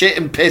ice and shit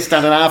and piss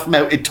down an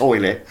half-melted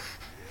toilet.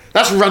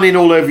 That's running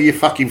all over your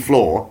fucking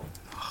floor.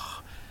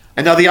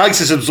 And now the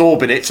ice is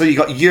absorbing it, so you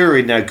got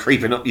urine now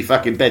creeping up your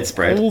fucking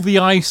bedspread. All the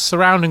ice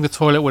surrounding the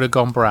toilet would have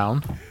gone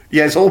brown.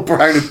 Yeah, it's all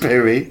brown and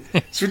pooey.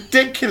 It's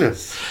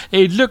ridiculous.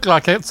 It'd look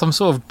like some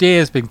sort of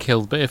deer's been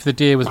killed, but if the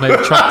deer was made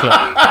of chocolate.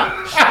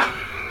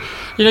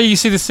 You know, you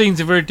see the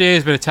scenes where a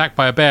deer's been attacked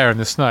by a bear in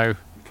the snow.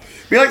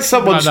 It'd be like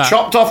someone's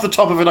chopped off the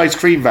top of an ice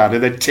cream van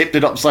and then tipped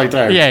it upside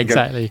down. Yeah,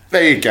 exactly.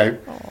 There you go.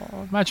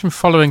 Imagine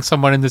following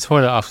someone in the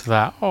toilet after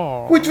that.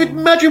 Oh. Would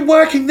imagine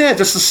working there,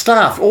 just the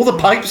staff. All the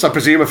pipes, I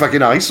presume, are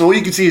fucking ice. All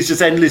you can see is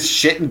just endless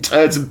shit and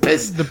turds and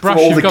piss the from brush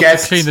all you've the got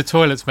guests. to clean the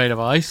toilet's made of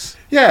ice.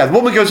 Yeah, the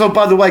woman goes, oh,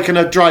 by the way, can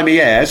I dry me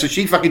hair? So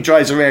she fucking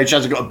dries her hair and she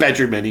hasn't got a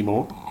bedroom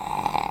anymore.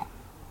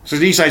 So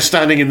Nisai's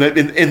standing in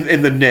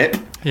the nip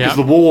because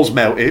the wall's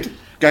melted.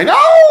 Going,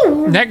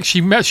 oh! Next, she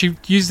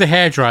used the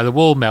hairdryer. The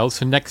wall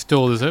melts, and next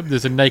door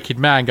there's a naked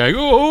man going,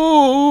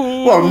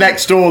 oh. Well,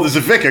 next door there's a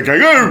vicar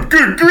going, oh,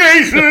 good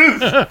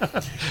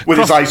gracious, with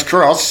his eyes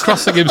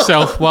crossing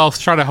himself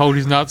whilst trying to hold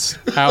his nuts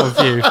out of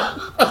view,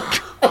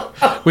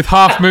 with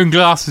half moon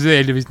glasses at the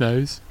end of his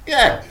nose.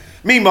 Yeah.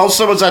 Meanwhile,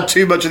 someone's had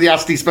too much of the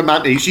Asti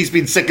Spumante. She's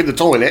been sick in the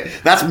toilet.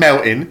 That's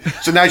melting.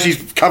 So now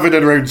she's covered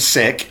in her own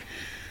sick.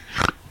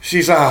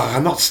 She's,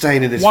 I'm not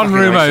staying in this one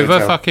room over,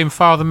 hotel. fucking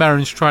Father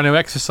Merrin's trying to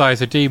exorcise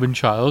a demon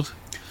child.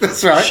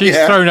 That's right, She's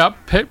thrown up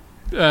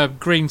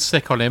green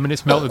sick on him and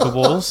it's melted the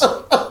walls.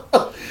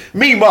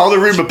 Meanwhile, the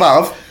room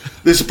above,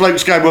 this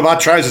bloke's going, well, my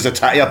trousers are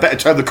tatty, I better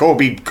turn the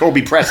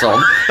Corby press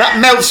on. That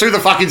melts through the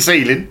fucking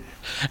ceiling.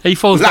 He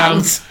falls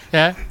down.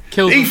 Yeah,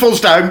 kills He falls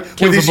down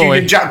with his boy.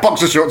 Union Jack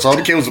boxer shorts on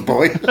and kills the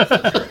boy.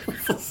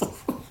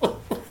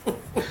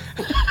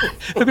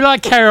 It'd be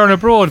like Carry On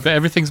Abroad, but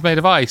everything's made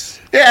of ice.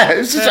 Yeah,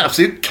 it's just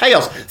absolute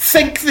chaos.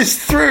 Think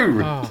this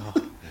through. Oh.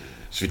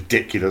 It's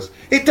ridiculous.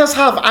 It does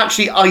have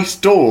actually ice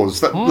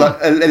doors, like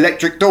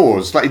electric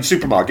doors, like in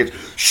supermarkets.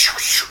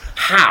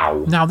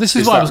 How? Now, this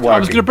is what I was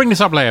going to bring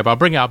this up later, but I'll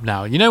bring it up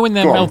now. You know when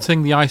they're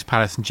melting the ice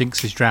palace and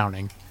Jinx is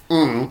drowning?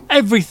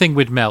 Everything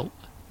would melt.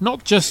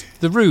 Not just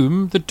the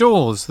room, the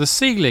doors, the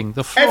ceiling,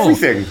 the floor.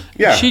 Everything,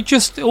 yeah.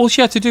 All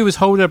she had to do was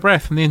hold her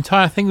breath and the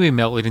entire thing would be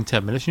melted in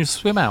 10 minutes and just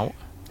swim out.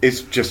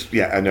 It's just,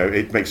 I know,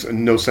 it makes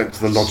no sense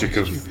to the logic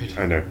of...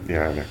 I know,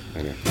 I know.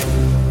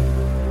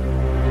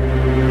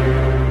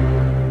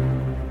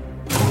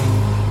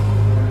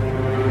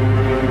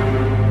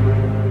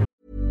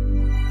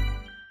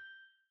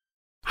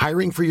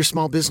 Hiring for your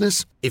small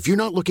business? If you're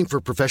not looking for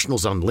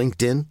professionals on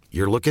LinkedIn,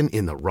 you're looking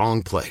in the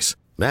wrong place.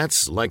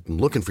 That's like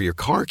looking for your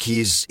car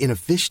keys in a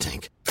fish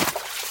tank.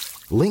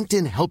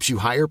 LinkedIn helps you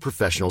hire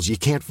professionals you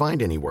can't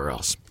find anywhere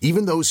else,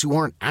 even those who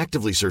aren't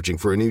actively searching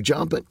for a new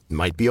job but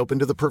might be open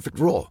to the perfect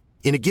role.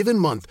 In a given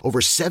month, over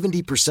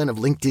 70% of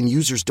LinkedIn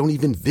users don't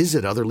even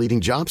visit other leading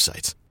job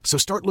sites. So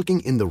start looking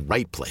in the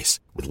right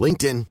place. With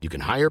LinkedIn, you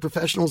can hire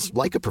professionals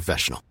like a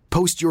professional.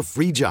 Post your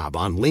free job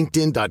on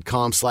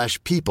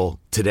linkedin.com/people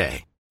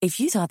today. If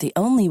you thought the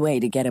only way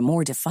to get a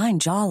more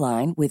defined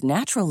jawline with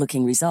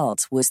natural-looking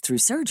results was through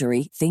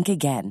surgery, think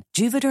again.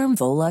 Juvederm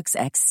Volux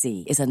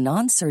XC is a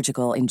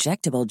non-surgical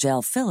injectable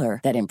gel filler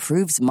that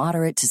improves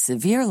moderate to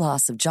severe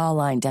loss of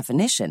jawline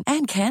definition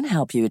and can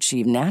help you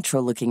achieve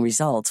natural-looking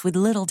results with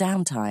little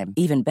downtime.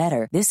 Even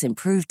better, this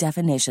improved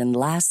definition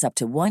lasts up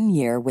to 1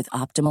 year with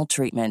optimal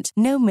treatment.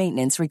 No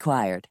maintenance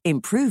required.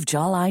 Improve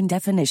jawline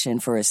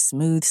definition for a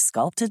smooth,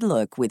 sculpted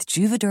look with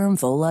Juvederm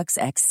Volux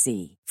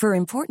XC. For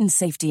important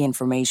safety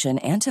information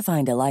and to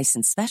find a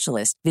licensed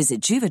specialist, visit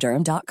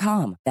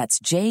Juvederm.com. That's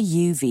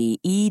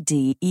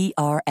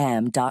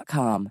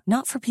JUVEDERM.com.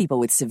 Not for people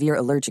with severe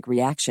allergic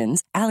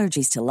reactions,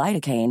 allergies to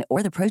lidocaine,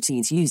 or the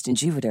proteins used in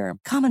Juvederm.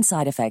 Common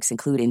side effects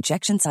include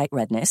injection site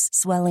redness,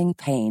 swelling,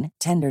 pain,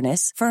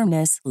 tenderness,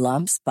 firmness,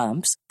 lumps,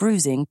 bumps,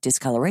 bruising,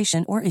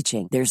 discoloration, or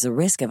itching. There's a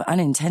risk of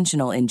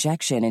unintentional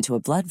injection into a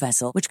blood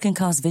vessel, which can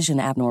cause vision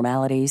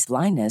abnormalities,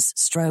 blindness,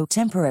 stroke,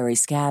 temporary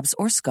scabs,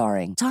 or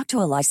scarring. Talk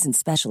to a licensed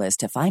specialist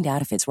to find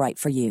out if it's right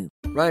for you.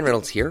 Ryan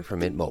Reynolds here from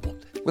Mint Mobile.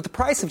 With the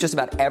price of just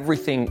about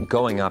everything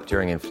going up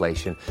during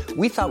inflation,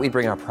 we thought we'd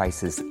bring our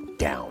prices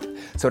down.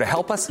 So to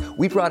help us,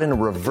 we brought in a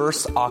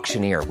reverse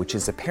auctioneer, which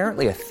is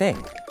apparently a thing.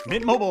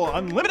 Mint Mobile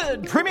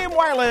Unlimited Premium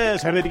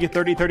Wireless. How to get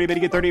 30, 30, bit to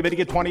get 30, bit to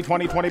get 20,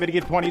 20, 20, bit to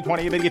get 20,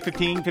 20, bit to get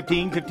 15,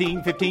 15,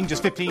 15, 15,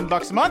 just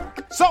 $15 a month?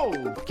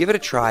 Sold! Give it a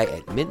try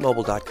at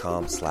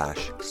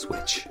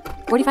mintmobile.com/switch.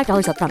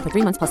 $45 up front for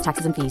 3 months plus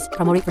taxes and fees.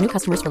 Promo rate for new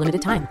customers for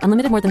limited time.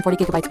 Unlimited more than 40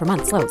 gigabytes per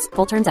month. Slows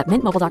full terms at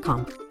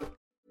mintmobile.com.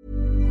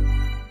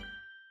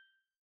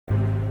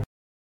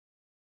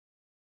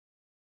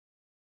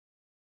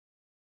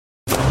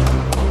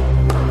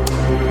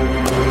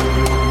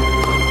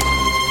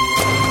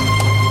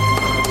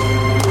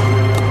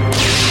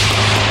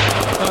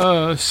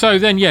 So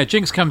then,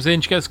 Jinx comes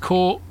in, she gets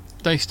caught,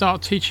 they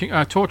start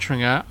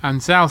torturing her,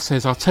 and Zal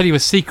says, I'll tell you a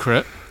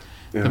secret.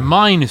 Yeah. The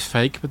mine is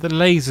fake, but the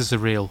lasers are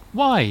real.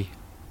 Why?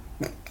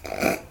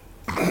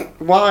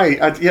 Why?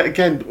 Yeah,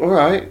 again, all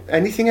right.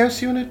 Anything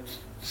else you want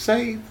to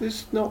say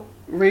that's not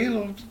real?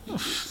 Or...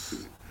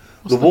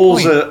 the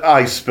walls are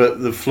ice,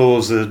 but the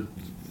floors are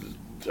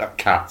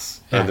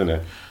cats. Yeah. I don't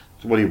know.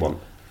 What do you want?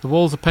 The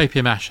walls are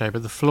papier-mâché,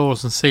 but the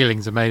floors and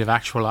ceilings are made of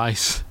actual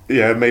ice.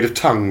 Yeah, made of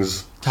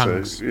tongues.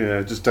 So,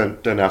 yeah, just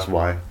don't ask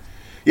why.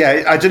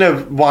 Yeah, I don't know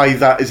why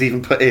that is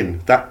even put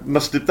in.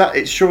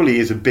 It surely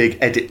is a big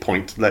edit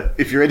point. Like,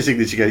 if you're editing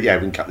this, you go, yeah,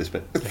 we can cut this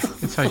bit. Yeah,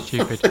 it's so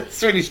stupid.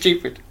 It's really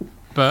stupid.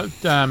 But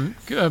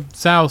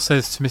Zal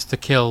says to Mr.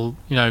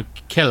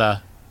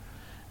 Killer,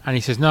 and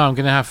he says, no, I'm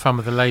going to have fun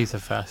with the laser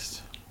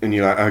first. And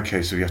you're like,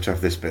 okay, so we have to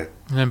have this bit.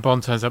 And then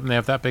Bond turns up and they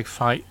have that big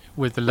fight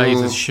with the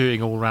lasers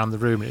shooting all around the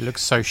room, and it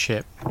looks so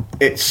shit.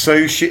 It's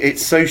so shit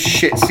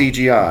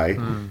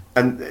CGI,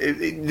 and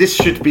this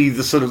should be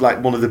the sort of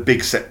like one of the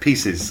big set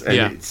pieces,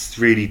 and it's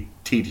really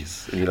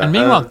tedious. And, and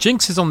meanwhile,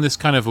 Jinx is on this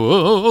kind of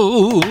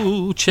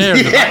chair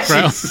in the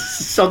background.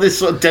 It's on this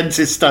sort of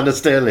dentist stand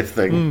still lift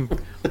thing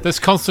that's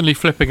constantly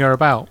flipping her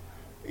about.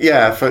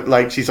 Yeah,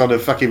 like she's on a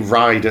fucking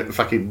ride at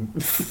fucking...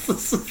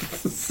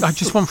 I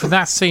just want for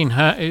that scene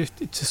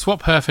to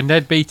swap her for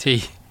Ned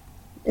Beatty.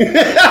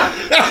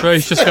 Where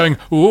he's just going,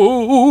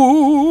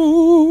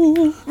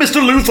 ooh,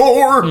 Mr.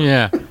 Luthor!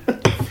 Yeah.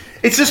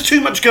 It's just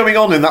too much going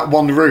on in that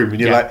one room, and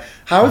you're like,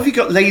 how have you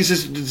got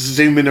lasers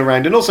zooming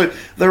around? And also,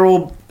 they're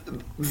all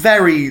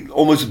very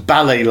almost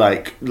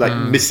ballet-like,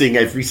 missing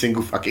every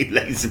single fucking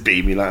laser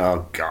beam. You're like,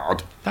 oh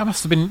god. That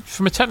must have been,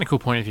 from a technical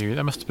point of view,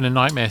 that must have been a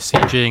nightmare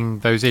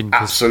CGing those in.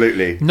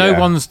 Absolutely. No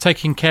one's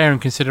taking care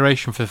and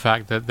consideration for the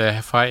fact that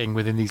they're fighting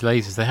within these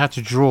lasers. They had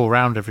to draw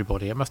around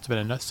everybody. It must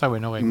have been so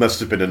annoying. Must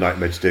have been a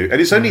nightmare to do.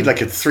 And it's only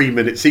like a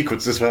 3-minute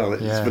sequence as well.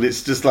 But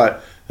it's just like...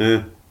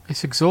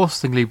 It's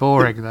exhaustingly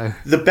boring, though.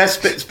 The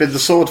best bit's been the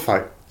sword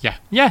fight. Yeah.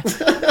 Yeah.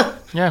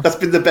 That's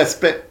been the best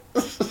bit.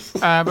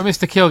 But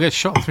Mr. Kill gets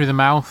shot through the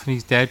mouth and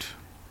he's dead.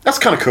 That's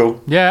kind of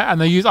cool. Yeah,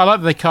 and I like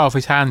that they cut off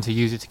his hand to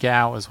use it to get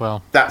out as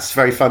well. That's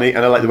very funny,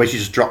 and I like the way she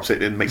just drops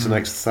it and makes a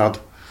nice thud.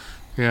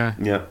 Yeah.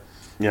 Yeah.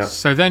 Yeah.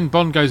 So then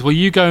Bond goes, well,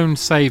 you go and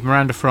save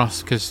Miranda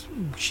Frost because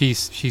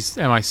she's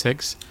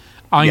MI6.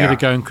 I'm going to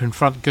go and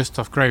confront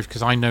Gustav Graves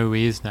because I know who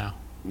he is now.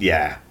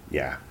 Yeah.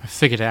 Yeah. I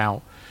figured it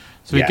out.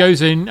 So he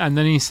goes in, and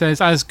then he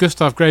says, as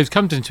Gustav Graves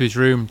comes into his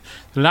room,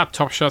 the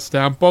laptop shuts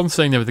down. Bond's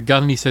sitting there with a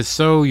gun, and he says,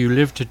 so you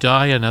live to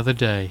die another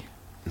day.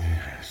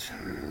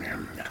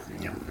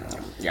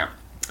 Yeah.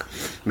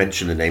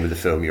 Mention the name of the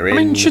film you're in. I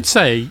mean, you should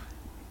say,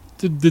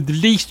 the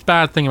least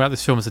bad thing about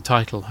this film is the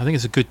title. I think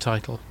it's a good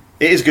title.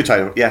 It is a good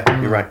title,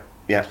 yeah, you're right.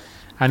 Yeah.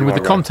 And with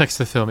the context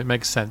of the film, it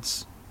makes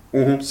sense.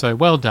 Mm-hmm. So,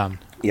 well done.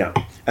 Yeah.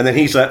 And then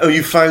he's like, oh,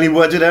 you finally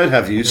worked it out,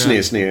 have you?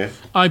 Sneer, sneer.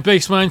 I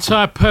based my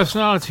entire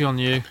personality on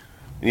you.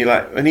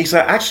 And he's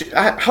like, actually,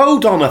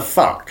 hold on a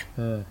fuck.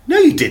 No,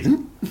 you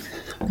didn't.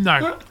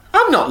 No.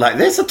 I'm not like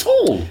this at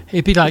all.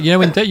 It'd be like,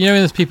 when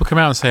those people come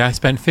out and say, I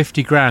spent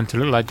 50 grand to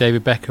look like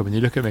David Beckham, and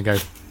you look at me and go,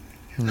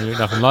 you look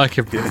nothing like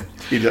him. Yeah.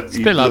 It's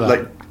a bit like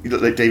that. You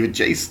look like David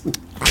Jason.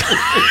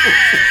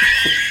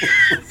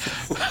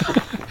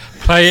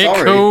 Play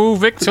it cool,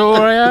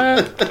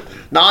 Victoria.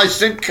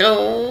 Nice and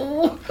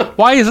cool.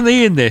 Why isn't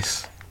he in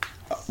this?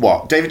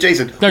 What? David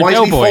Jason? No, Why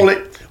Del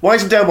Boy. Why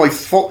isn't Del Boy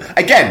fall?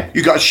 Again,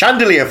 you got a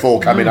chandelier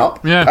fall coming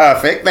up. Yeah.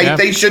 Perfect.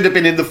 They should have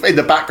been in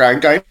the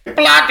background going,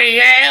 bloody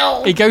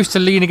hell. He goes to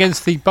lean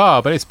against the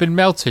bar, but it's been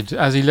melted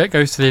as he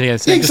goes to lean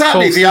against it.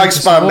 Exactly. The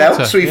ice bar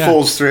melts, so he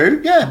falls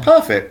through. Yeah,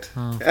 perfect.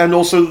 And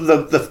also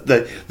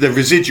the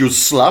residual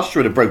slush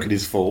would have broken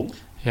his fall.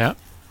 Yeah.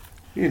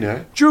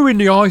 During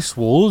the Ice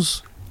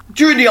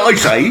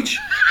Age,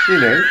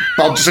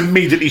 Bob just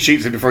immediately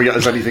shoots him before he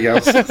does anything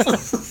else.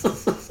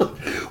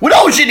 When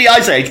I was in the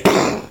Ice Age...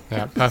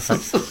 Yeah,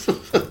 perfect.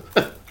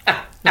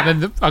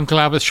 And then Uncle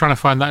Albert's trying to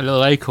find that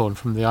little acorn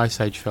from the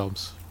Ice Age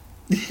films.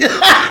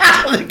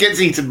 It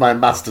gets eaten by a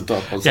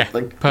mastodon or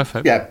something. Yeah,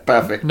 perfect. Yeah,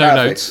 perfect. No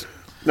notes.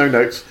 No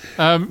notes.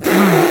 So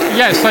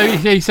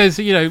he says,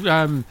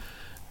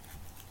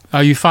 oh,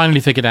 you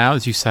finally figured it out,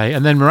 as you say.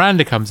 And then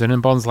Miranda comes in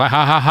and Bond's like,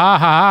 ha, ha, ha,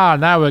 ha, ha,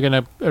 now we're going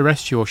to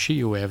arrest you or shoot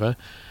you or whatever.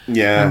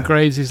 Yeah. And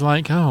Graves is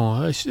like,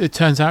 oh, it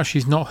turns out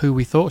she's not who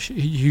we thought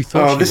you thought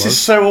she was. Oh, this is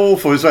so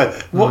awful as well.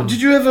 What, did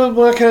you ever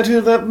work out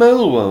who that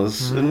mole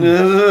was?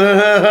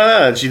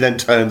 And she then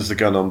turns the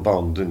gun on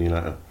Bond, and you're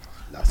like, oh,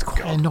 that's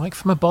quite annoying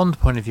from a Bond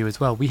point of view as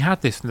well. We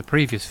had this in the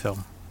previous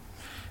film.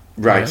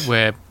 Right.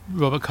 Where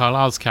Robert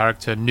Carlyle's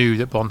character knew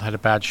that Bond had a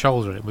bad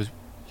shoulder.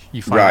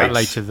 You find out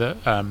later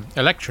that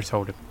Electra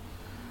told him.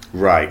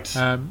 Right.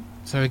 So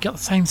we got the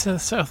same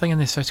sort of thing in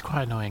this, so it's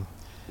quite annoying.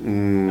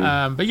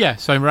 But yeah,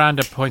 so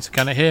Miranda points a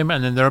gun at him,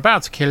 and then they're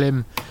about to kill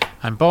him,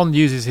 and Bond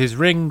uses his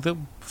ring that,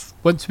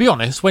 well, to be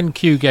honest, when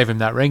Q gave him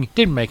that ring, it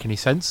didn't make any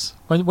sense.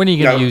 When are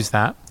you going to use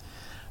that?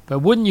 But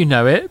wouldn't you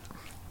know it?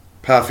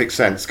 Perfect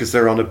sense, because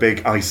they're on a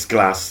big ice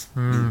glass.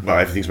 Well,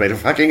 everything's made of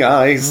fucking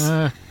ice.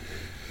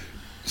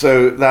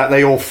 So that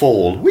they all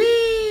fall.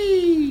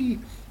 Whee!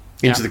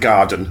 Into the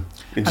garden.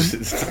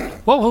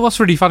 What's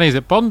really funny is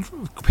that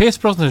Pierce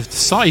Brosnan,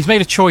 he's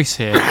made a choice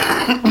here.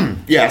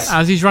 Yes.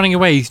 As he's running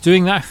away, he's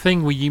doing that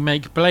thing where you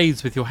make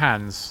blades with your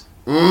hands.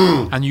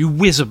 and you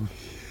whiz them.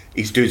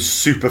 He's doing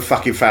super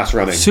fucking fast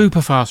running.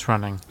 Super fast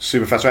running.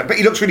 Super fast running. But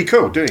he looks really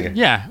cool doing it.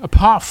 Yeah,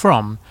 apart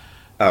from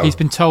he's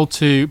been told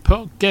to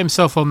get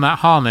himself on that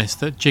harness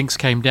that Jinx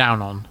came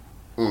down on.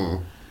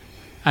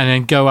 And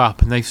then go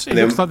up, and it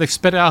looks like they've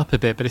sped it up a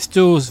bit, but it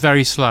still is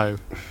very slow.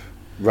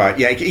 Right,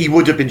 yeah, he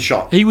would have been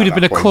shot. He would have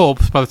been a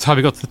corpse by the time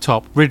he got to the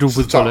top, riddled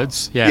with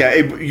bullets. Yeah,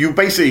 yeah. You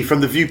basically,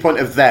 from the viewpoint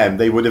of them,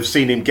 they would have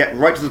seen him get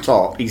right to the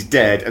top. He's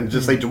dead, and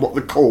just they watch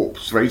the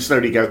corpse very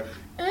slowly go.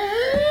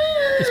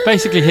 It's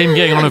basically him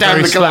getting on a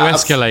very slow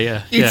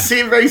escalator. You'd see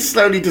him very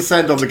slowly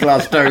descend on the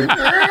glass dome.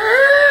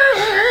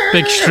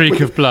 Big streak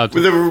of blood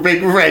with a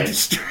big red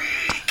streak.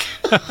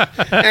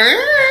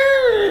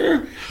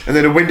 And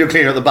then a window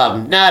cleaner at the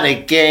bottom. Not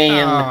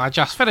again. Oh, I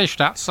just finished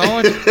that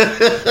sword.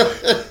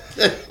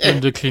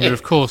 Window cleaner,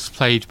 of course,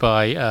 played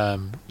by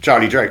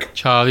Charlie Drake.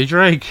 Charlie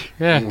Drake,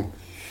 yeah. All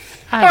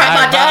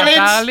right, my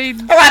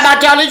darlings. All right, my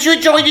darlings, you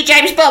enjoying your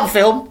James Bond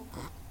film?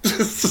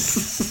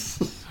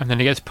 And then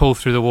he gets pulled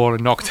through the wall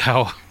and knocked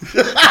out.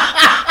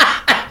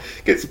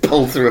 Gets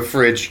pulled through a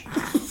fridge.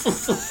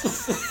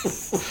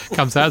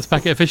 Comes out as a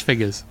packet of fish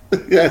fingers.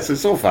 Yes,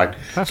 it's all fine.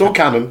 Perfect. It's all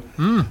canon.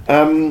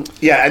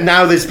 Yeah, and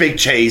now this big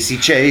chasey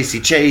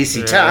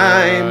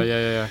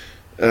time.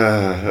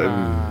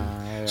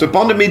 So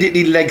Bond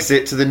immediately legs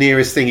it to the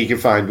nearest thing he can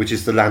find, which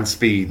is the land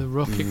speed. The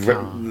rocket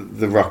car.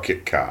 The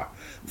rocket car.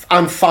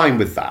 I'm fine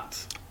with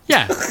that.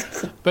 Yeah,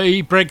 but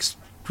he breaks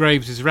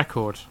Graves'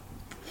 record.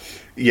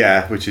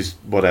 Yeah, which is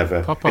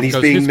whatever. And he's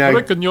being now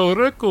breaking your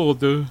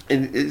record.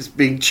 And it's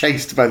being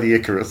chased by the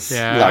Icarus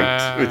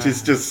light, which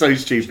is just so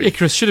stupid.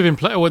 Icarus should have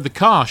been the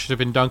car should have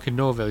been Duncan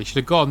Norville. He should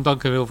have got on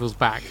Duncan Norville's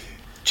back.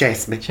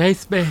 Chase me,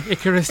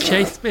 Icarus,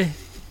 chase me.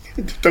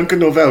 Duncan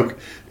Norville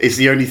is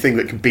the only thing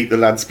that can beat the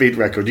land speed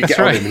record. You That's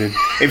get right. on him, and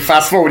in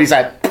fast forward, he's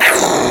like.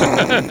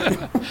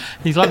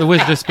 He's like the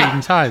Wizard of Speed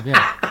and Time.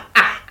 Yeah.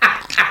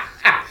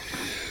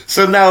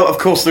 So now, of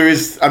course, there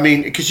is. I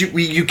mean, because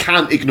you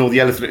can't ignore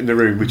the elephant in the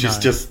room, which is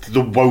just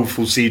the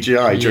woeful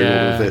CGI during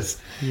all of this.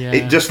 Yeah.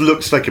 It just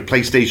looks like a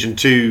PlayStation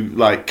 2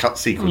 cut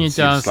sequence.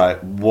 It does. It's like,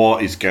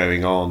 what is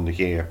going on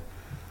here?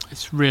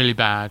 It's really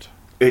bad.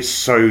 It's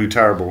so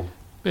terrible.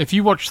 If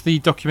you watch the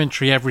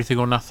documentary Everything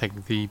or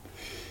Nothing, the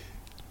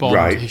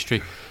Bond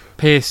history,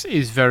 Pierce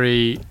is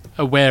very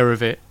aware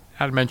of it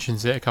and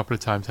mentions it a couple of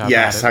times. How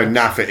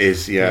naff it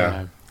is.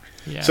 Yeah.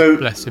 So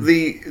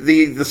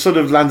the sort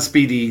of land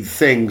speedy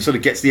thing sort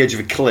of gets to the edge of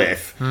a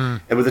cliff, and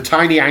with a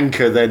tiny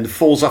anchor, then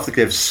falls off the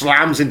cliff,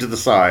 slams into the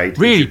side,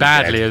 really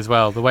badly as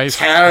well. The way it's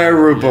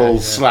terrible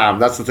slam.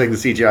 That's the thing. The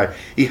CGI.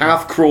 He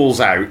half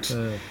crawls out,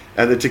 and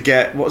then to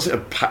get it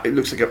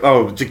looks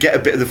like to get a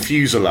bit of the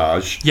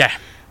fuselage. Yeah.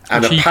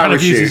 And which a he parachute. kind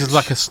of uses as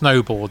like a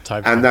snowboard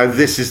type. And now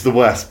this is the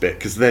worst bit,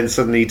 because then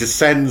suddenly he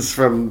descends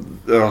from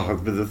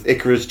the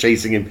Icarus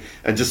chasing him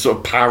and just sort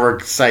of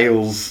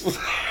parasails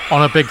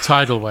on a big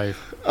tidal wave.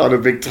 On a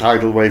big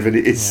tidal wave, and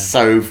it is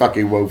so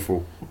fucking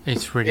woeful.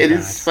 It's really bad. It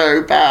is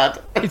so bad.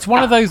 It's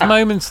one of those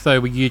moments, though,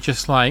 where you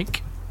just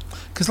like...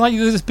 Because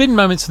there's been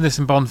moments in this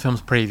in Bond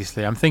films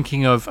previously. I'm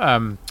thinking of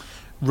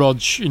Rog,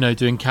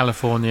 doing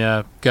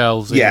California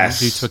Girls in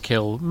Due to a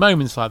Kill.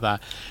 Moments like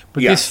that.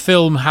 But this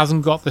film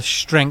hasn't got the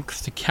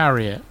strength to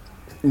carry it.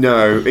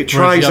 No, it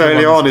tries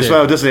early on as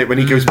well, doesn't it? When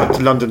he goes back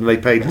to London and they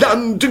play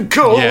London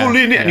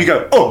Calling, and you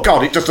go, oh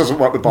God, it just doesn't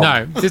work with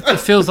Bond. No, it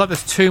feels like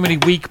there's too many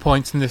weak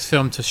points in this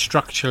film to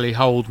structurally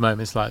hold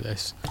moments like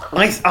this.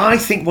 I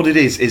think what it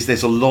is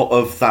there's a lot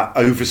of that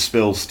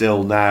overspill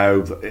still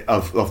now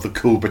of the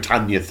Cool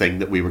Britannia thing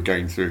that we were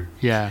going through.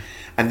 Yeah.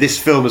 And this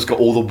film has got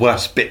all the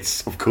worst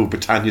bits of Cool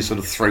Britannia sort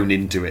of thrown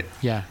into it.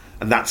 Yeah.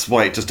 And that's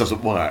why it just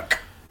doesn't work.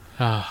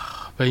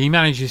 But he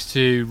manages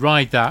to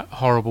ride that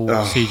horrible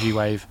CG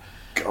wave.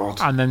 God.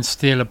 And then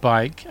steal a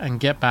bike and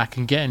get back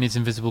and get in his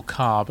invisible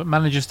car, but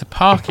manages to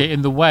park it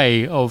in the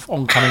way of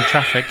oncoming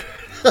traffic.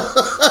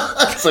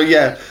 So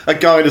yeah, a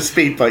guy on a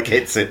speed bike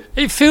hits it.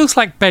 It feels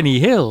like Benny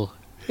Hill.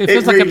 It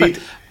feels really like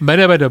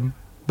Ba-da-ba-dum,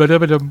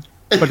 ba-da-ba-dum,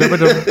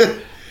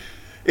 ba-da-ba-dum.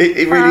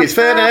 It really is.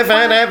 It's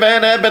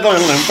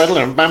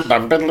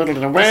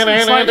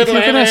like if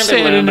you're going to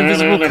sit in an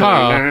invisible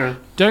car,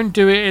 don't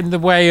do it in the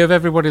way of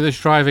everybody that's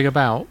driving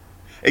about.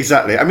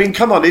 Exactly. I mean,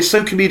 come on, it's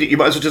so comedic. You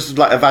might as well just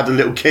have had a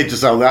little kid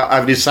just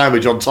having his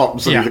sandwich on top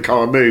and suddenly the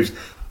car moves.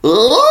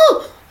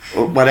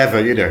 Or whatever,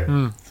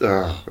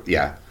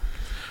 yeah.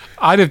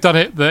 I'd have done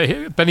it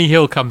that Benny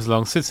Hill comes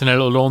along, sits in a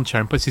little lawn chair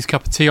and puts his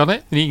cup of tea on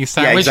it and eating his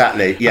sandwich. Yeah,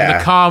 exactly. Yeah. And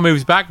the car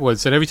moves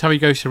backwards, and every time he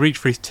goes to reach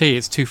for his tea,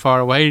 it's too far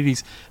away, and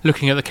he's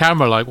looking at the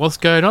camera like, what's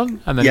going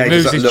on? And then he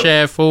moves his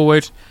chair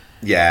forward.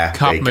 Yeah.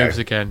 Cup moves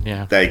again,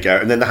 yeah. There you go.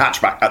 And then the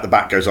hatchback at the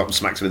back goes up and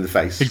smacks him in the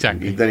face.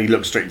 Exactly. Then he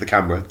looks straight at the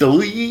camera.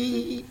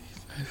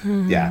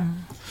 Yeah.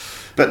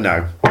 But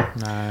no.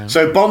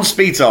 So Bond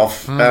speeds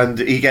off and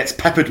he gets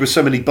peppered with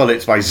so many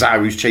bullets by Zhao,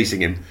 who's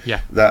chasing him. Yeah.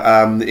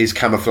 That his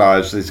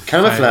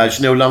camouflage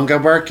no longer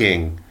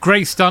working.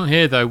 Great stunt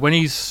here, though, when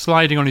he's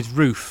sliding on his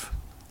roof.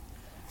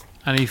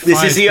 And he This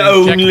fires is the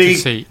ejector only.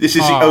 seat. This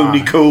is the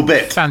only cool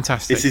bit.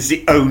 Fantastic. This is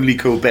the only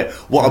cool bit.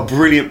 What a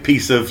brilliant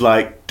piece of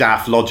like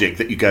daft logic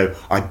that you go.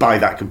 I buy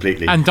that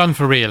completely. And done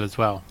for real as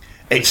well.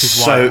 It's which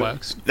is so why it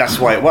works. That's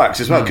why it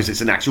works as well, because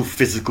it's an actual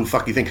physical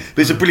fucking thing.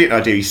 But it's a brilliant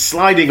idea. He's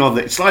sliding on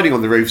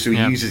the roof, so he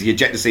uses the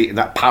ejector seat, and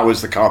that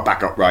powers the car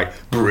back upright.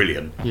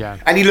 Brilliant. Yeah.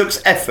 And he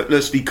looks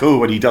effortlessly cool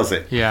when he does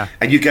it. Yeah.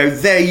 And you go,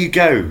 there you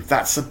go.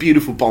 That's a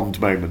beautiful Bond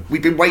moment.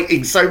 We've been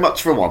waiting so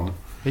much for one.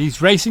 He's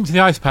racing to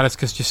the ice palace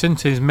because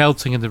Jacinta is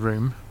melting in the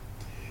room.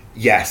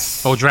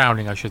 Yes. Or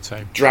drowning, I should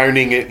say.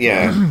 Drowning it.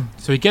 Yeah.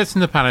 So he gets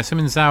in the palace. Him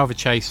and Zhao have a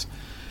chase.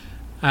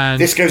 And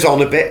this goes on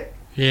a bit.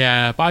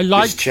 Yeah, but I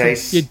like This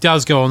chase. It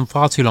does go on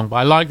far too long, but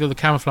I like that the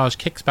camouflage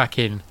kicks back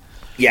in.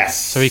 Yes.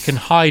 So he can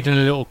hide in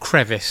a little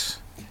crevice.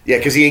 Yeah,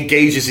 because he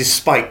engages his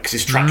spikes,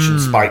 his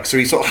traction spikes, so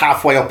he's sort of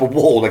halfway up a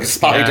wall like a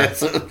spider.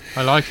 Yeah,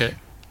 I like it.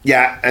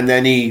 Yeah, and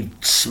then he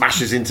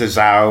smashes into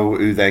Zhao,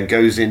 who then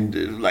goes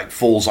in, like,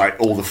 falls like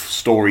all the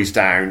stories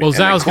down. Well,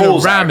 Zhao's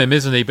going to ram him,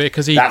 isn't he? But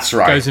because he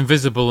goes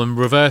invisible and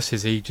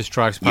reverses, he just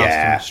drives past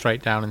him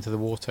straight down into the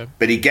water.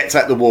 But he gets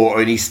out the water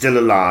and he's still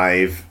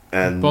alive.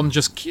 And Bond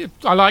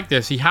I like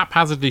this. He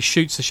haphazardly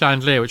shoots the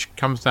chandelier, which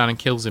comes down and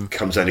kills him.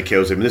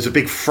 And there's a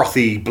big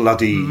frothy,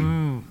 bloody,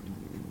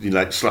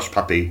 slush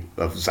puppy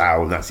of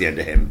Zhao, and that's the end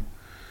of him.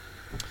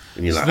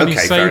 And you're so like, then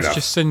okay, he fair saves enough.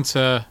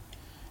 Jacinta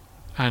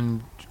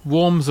and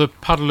warms a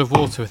puddle of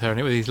water with her in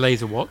it with his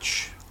laser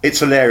watch. It's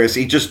hilarious.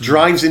 He just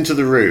drives into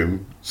the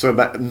room, so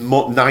about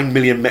 9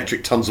 million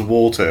metric tons of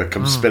water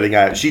comes spilling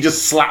out. She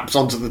just slaps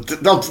onto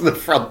the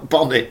front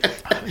bonnet.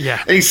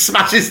 Yeah. And he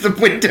smashes the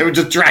window and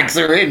just drags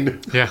her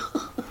in. Yeah.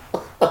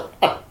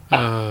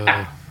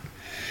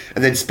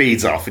 And then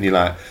speeds off, and you're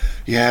like,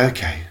 yeah,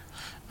 okay.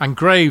 And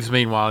Graves,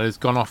 meanwhile, has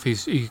gone off.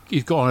 He's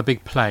got on a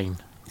big plane.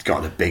 He's got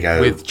on a big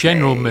old with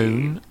General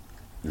Moon.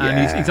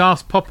 And he's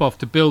asked Popov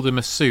to build him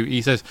a suit.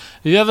 He says,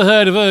 have you ever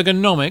heard of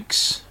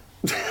ergonomics?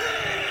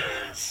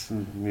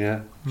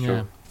 Yeah,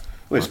 sure.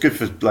 Well, it's good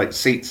for like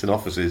seats in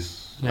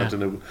offices. Yeah. I don't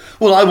know.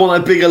 Well, I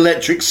want a big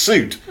electric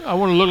suit. I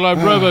want to look like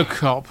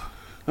RoboCop.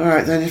 All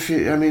right, then. If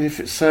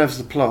it serves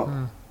the plot.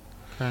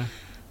 Okay.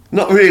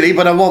 Not really,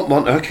 but I want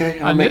one. Okay,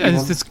 I'll make and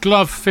one. this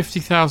glove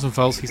 50,000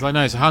 volts. He's like,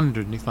 no, it's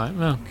 100. And he's like,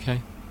 oh,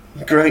 okay.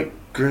 Great,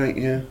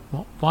 yeah.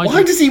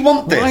 Why does he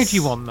want this? Why do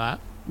you want that?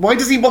 Why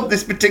does he want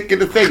this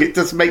particular thing? It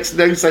just makes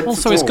no sense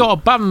Also, at all. it's got a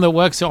button that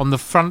works it on the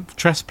front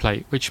dress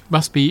plate, which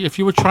must be, if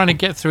you were trying to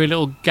get through a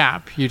little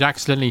gap, you'd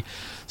accidentally...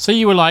 So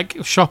you were, like,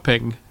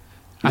 shopping,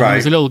 and there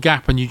was a little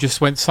gap, and you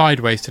just went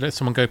sideways to let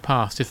someone go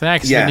past. If they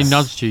accidentally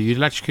nudged you, you'd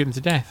electrocute them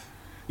to death.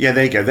 Yeah,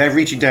 there you go. They're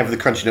reaching down for the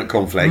crunchy nut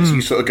cornflakes.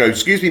 You sort of go,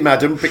 excuse me,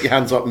 madam, put your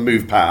hands up and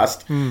move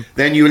past.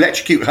 Then you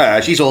electrocute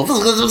her. She's all...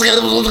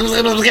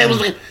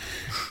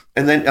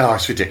 And then,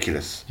 it's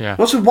ridiculous. Yeah.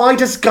 Also, why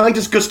does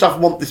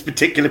Gustav want this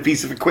particular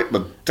piece of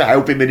equipment to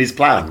help him in his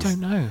plans? I don't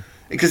know.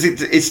 Because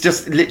it's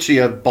just literally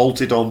a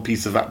bolted-on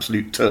piece of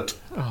absolute tut.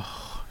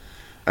 Oh.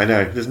 I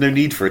know. There's no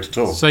need for it at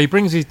all. So he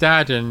brings his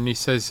dad in and he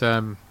says,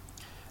 God.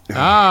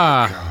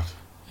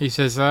 he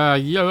says,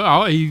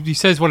 he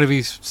says one of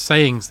his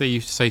sayings that he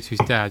used to say to his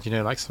dad,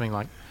 like something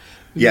like...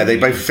 Yeah, they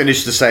both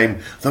finish the same,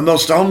 the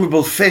most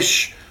honourable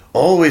fish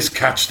always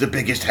catch the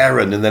biggest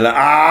heron, and they're like,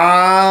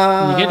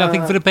 You get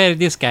nothing for the pair in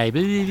this game.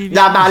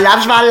 No, my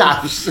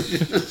loves.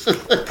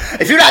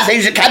 If you like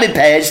things that come in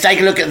pairs,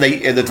 take a look at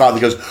and the father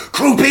goes,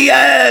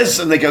 croupiers!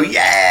 And they go,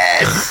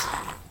 yes!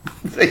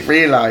 They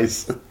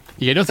realise.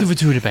 You get nothing for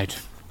two in a bed.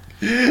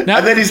 Now,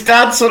 and then his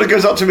dad sort of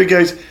goes up to him and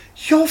goes,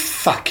 you're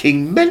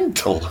fucking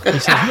mental. He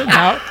says,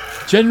 now,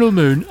 General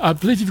Moon, I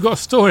believe you've got a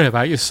story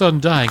about your son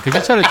dying. Could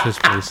you tell it to us,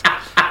 please?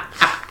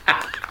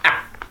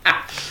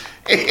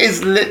 It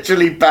is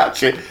literally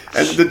batshit.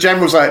 And the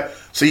general's like,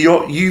 so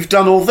you've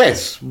done all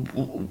this?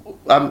 Can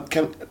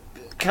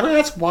I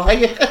ask why?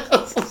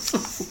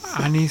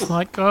 And he's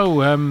like, I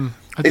don't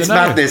it's know.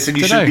 madness, and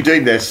you shouldn't be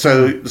doing this.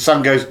 So the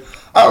son goes,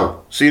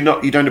 oh, so you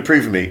don't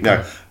approve of me?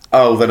 No.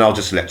 Oh, then I'll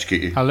just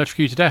electrocute you. I'll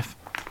electrocute you to death.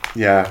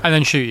 Yeah. And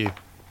then shoot you.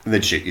 And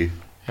then shoot you.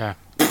 Yeah.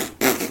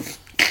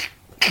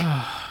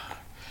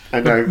 I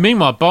know.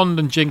 Meanwhile, Bond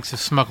and Jinx have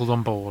smuggled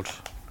on board.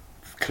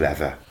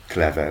 Clever.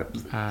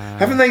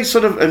 Haven't they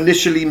sort of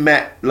initially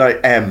met,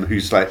 like, M,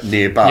 who's, like,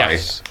 nearby?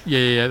 Yes.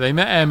 Yeah. They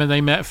met M and they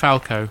met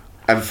Falco.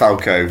 And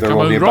Falco. They're Come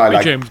all on, nearby, rock me,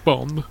 like... James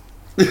Bond.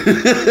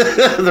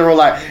 They're all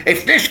like,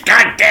 if this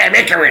goddamn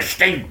Icarus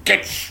thing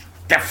gets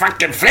the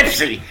fucking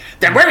flipsy,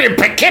 then we're in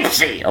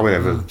Poughkeepsie. Or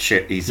whatever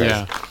shit he says.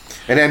 Yeah.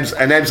 And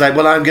M's like,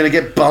 well, I'm going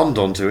to get Bond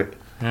onto it.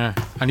 Yeah.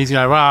 And he's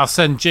like, well, I'll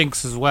send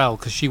Jinx as well,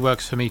 because she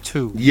works for me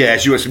too. Yeah,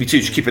 she works for me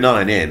too. She keep an eye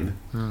on him.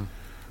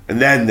 And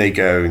then they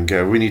go,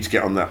 we need to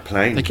get on that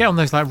plane. They get on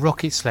those, like,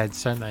 rocket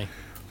sleds, don't they?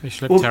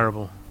 Which look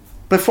terrible.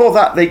 Before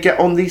that, they get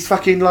on these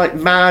fucking, like,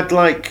 mad,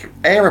 like,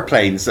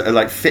 aeroplanes that are,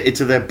 like, fitted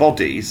to their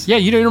bodies. Yeah,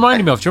 you know, it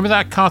reminded me of. Do you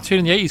remember that cartoon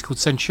in the 80s called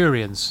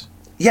Centurions?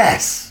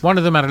 Yes. One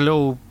of them had a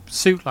little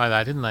suit like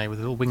that, didn't they, with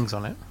little wings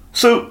on it?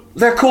 So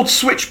they're called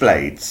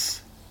switchblades.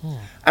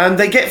 And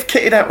they get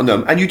kitted out on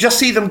them, and you just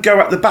see them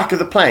go at the back of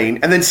the plane,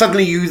 and then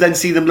suddenly you then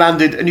see them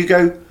landed, and you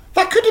go,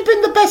 That could have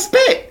been the best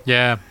bit.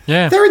 Yeah,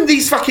 yeah. They're in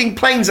these fucking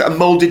planes that are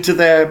moulded to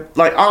their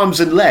like arms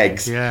and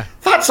legs. Yeah.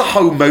 That's a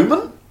home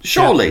moment,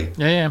 surely.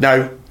 Yeah.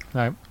 No.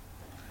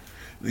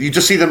 You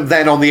just see them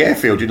then on the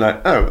airfield. You're like,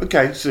 oh,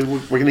 okay, so we're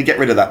going to get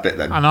rid of that bit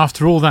then. And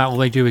after all that, all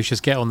they do is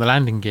just get on the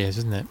landing gears,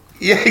 isn't it?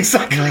 Yeah,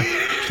 exactly.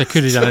 Yeah. They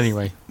could have done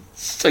anyway.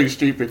 So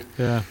stupid.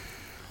 Yeah.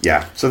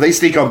 Yeah, so they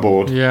sneak on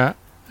board. Yeah.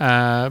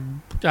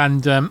 And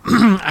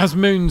as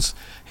Moon's...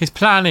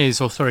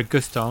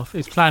 Gustav,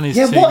 his plan is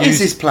what is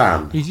his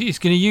plan? He's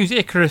going to use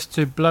Icarus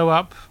to blow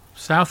up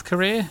South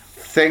Korea?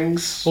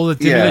 Things. Or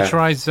the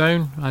demilitarised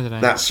zone? I don't know.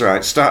 That's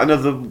right. Start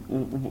another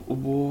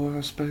war,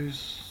 I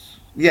suppose.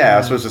 Yeah,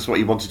 I suppose that's what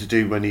he wanted to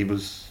do when he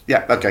was...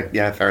 Yeah, okay,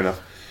 yeah, fair enough.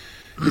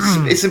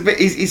 It's a bit...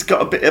 He's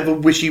got a bit of a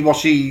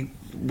wishy-washy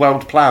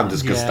world plan,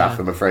 does Gustav,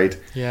 I'm afraid.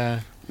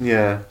 Yeah.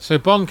 Yeah. So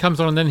Bond comes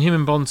on and then him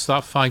and Bond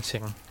start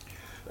fighting.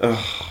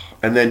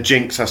 And then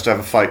Jinx has to have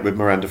a fight with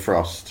Miranda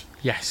Frost.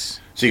 Yes.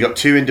 So you've got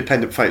two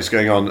independent fights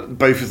going on,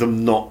 both of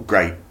them not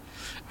great.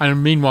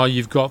 And meanwhile,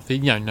 you've got the...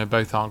 no,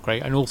 both aren't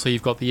great. And also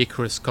you've got the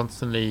Icarus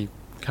constantly...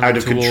 out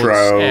of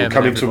control,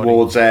 coming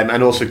towards them,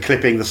 and also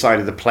clipping the side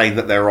of the plane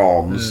that they're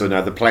on. So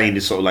now the plane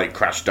is sort of like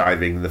crash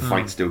diving, and the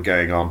fight's still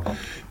going on.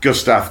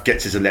 Gustav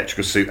gets his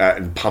electrical suit out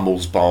and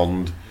pummels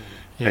Bond,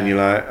 and you're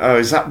like, oh,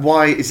 is that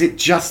why? Is it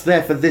just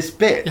there for this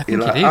bit? Yeah, I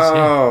you're think like, it is,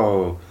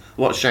 oh,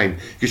 what a shame,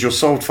 because your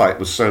sword fight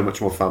was so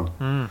much more fun.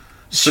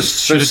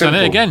 Should have done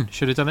it again.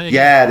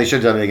 Yeah, they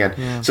should have done it again.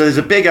 Yeah. So there's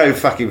a big old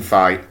fucking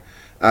fight.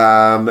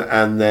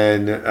 And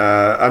then,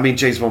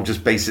 James Bond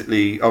just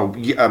basically...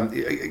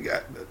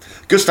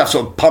 Gustav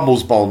sort of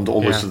pummels Bond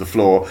almost to the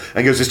floor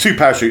and goes, there's two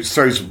parachutes,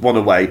 throws one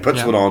away,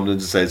 puts one on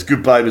and says,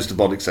 goodbye, Mr.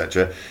 Bond,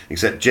 etc.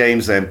 Except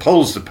James then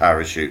pulls the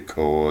parachute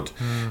cord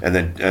and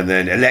then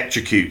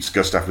electrocutes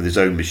Gustav with his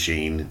own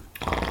machine.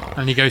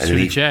 And he goes to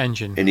the jet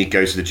engine. And he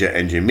goes to the jet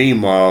engine.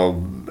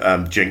 Meanwhile,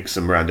 Jinx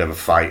and Miranda have a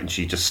fight and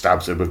she just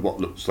stabs him with what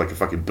looks like a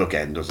fucking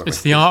bookend or something.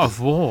 It's the art of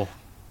war.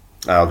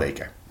 Oh, there you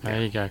go. There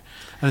you go.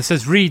 And it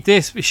says, read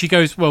this. She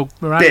goes, well,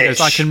 Miranda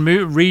goes, I can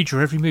read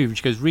your every move. And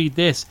she goes, read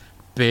this.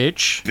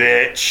 Bitch.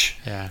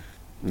 Yeah.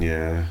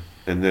 Yeah.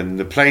 And then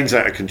the plane's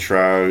out of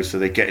control, so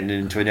they're getting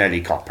into an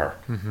helicopter.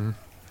 Mm-hmm.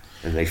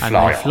 And they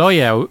fly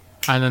out.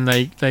 And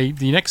then they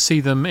next see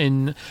them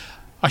in...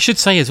 I should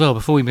say as well,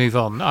 before we move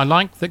on, I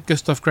like that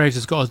Gustav Graves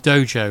has got a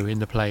dojo in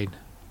the plane.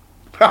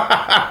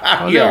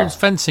 A little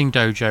fencing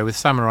dojo with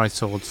samurai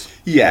swords.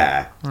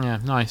 Yeah. Yeah,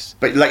 nice.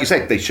 But like you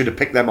said, they should have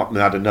picked them up and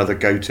had another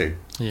go-to.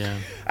 Yeah.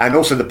 And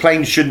also, the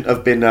plane shouldn't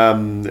have been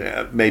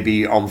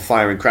maybe on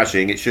fire and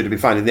crashing. It should have been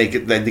fine. And they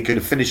could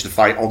have finished the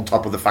fight on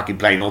top of the fucking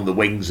plane, on the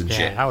wings and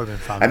shit. That would have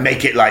been fun. And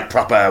make it like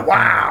proper,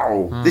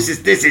 wow, this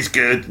is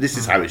good. This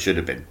is how it should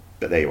have been.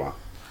 But there you are.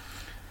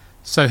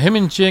 So him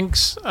and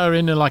Jinx are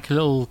in a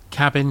little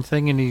cabin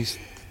thing, and he's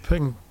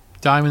putting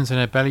diamonds in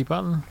her belly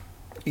button.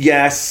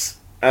 Yes.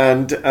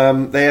 And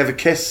they have a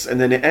kiss, and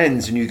then it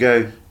ends, and you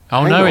go,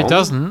 oh, no, it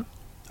doesn't.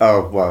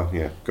 Oh, well,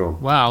 yeah, go on.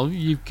 Well,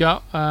 you've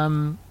got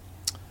the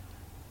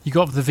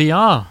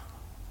VR.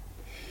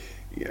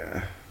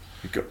 Yeah,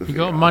 you've got the VR. You've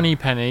got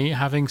Moneypenny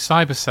having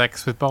cyber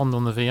sex with Bond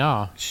on the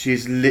VR.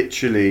 She's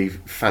literally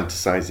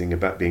fantasizing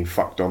about being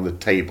fucked on the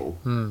table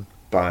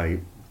by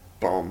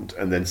Bond,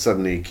 and then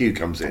suddenly Q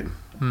comes in.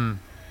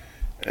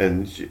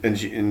 And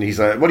he's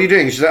like, what are you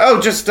doing? She's like,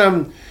 oh, just...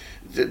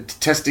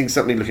 testing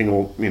something, looking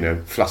all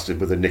flustered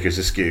with her knickers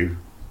askew.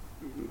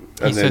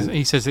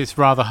 He says it's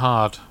rather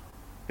hard,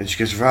 and she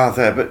goes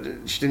rather,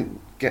 but she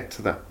didn't get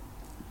to that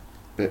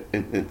bit.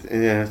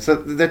 Yeah, so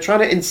they're trying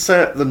to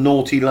insert the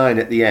naughty line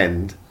at the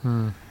end,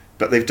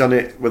 but they've done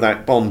it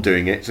without Bond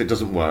doing it, so it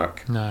doesn't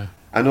work. No,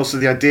 and also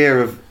the idea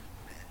of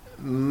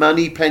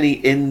Moneypenny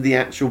in the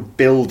actual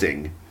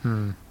building.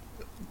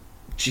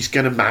 She's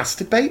going to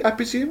masturbate, I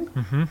presume.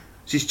 Mm-hmm.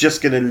 She's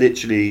just going to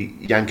literally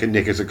yank her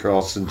knickers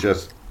across and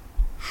just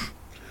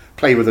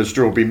play with a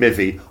strawberry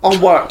mivvy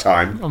on work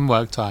time. On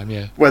work time,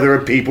 yeah. Where there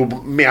are people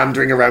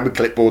meandering around with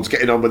clipboards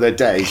getting on with their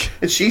day.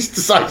 And she's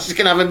decided she's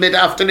going to have a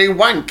mid-afternoon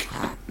wank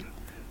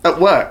at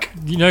work.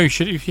 He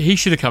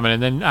should have come in,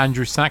 and then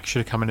Andrew Sachs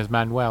should have come in as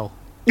Manuel.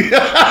 It's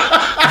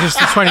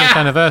the 20th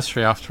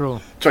anniversary after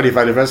all.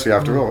 20th anniversary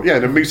after all. Yeah,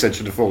 and a moose head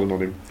should have fallen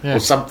on him. Yeah. Or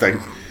something.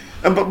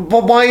 But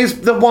why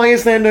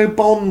is there no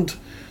Bond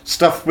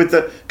stuff with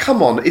the...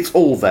 Come on, it's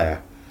all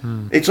there.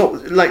 It's all...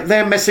 Like,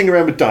 they're messing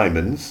around with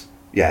diamonds.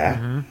 Yeah.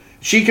 Mm-hmm.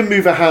 She can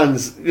move her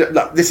hands.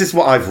 Look, this is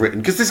what I've written,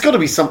 because there's got to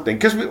be something.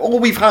 Because all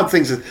we've had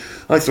things is,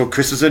 I thought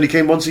Christmas only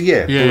came once a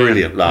year. Yeah,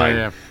 brilliant line.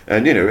 Yeah.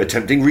 And,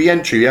 attempting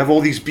re-entry. You have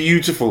all these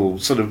beautiful,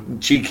 sort of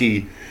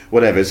cheeky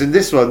whatevers. In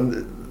this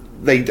one,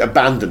 they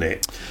abandon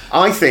it.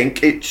 I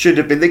think it should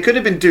have been... They could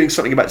have been doing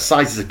something about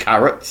sizes of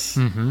carrots.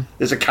 Mm-hmm.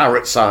 There's a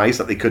carrot size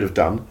that they could have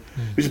done,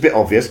 which is a bit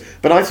obvious.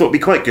 But I thought it'd be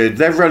quite good.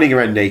 They're running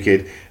around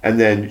naked, and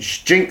then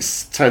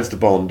Jinx turns to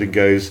Bond and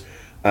goes...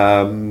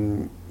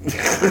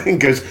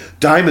 and goes,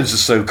 diamonds are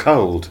so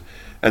cold.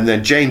 And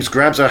then James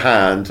grabs her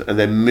hand and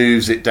then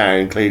moves it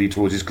down clearly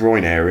towards his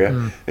groin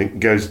area and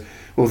goes,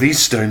 well, these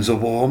stones are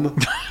warm.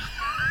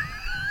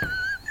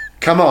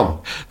 Come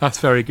on. That's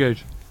very good.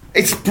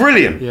 It's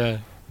brilliant. Yeah.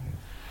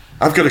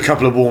 I've got a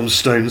couple of warm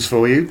stones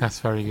for you. That's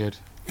very good.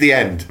 The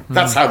end.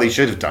 That's how they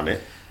should have done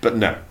it. But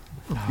no.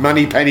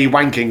 Money penny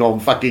wanking on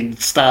fucking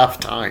staff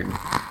time.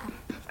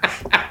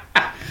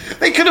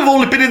 They could have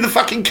all been in the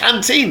fucking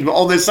canteen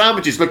on their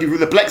sandwiches looking through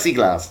the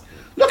plexiglass.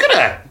 Look at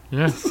her.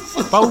 Yeah.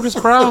 Bold as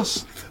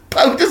brass.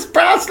 Bold as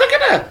brass. Look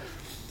at her.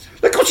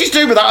 Look what she's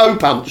doing with that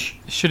O-punch.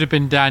 It should have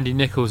been Dandy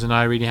Nichols and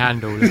Irene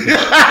Handel.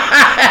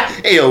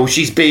 Ew,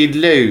 she's being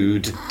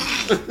lewd.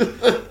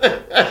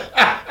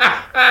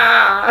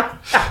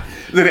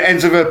 Then it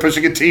ends with her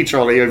pushing a tea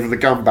trolley over the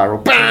gun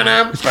barrel.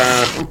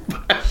 Well,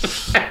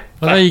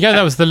 there you go.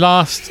 That was the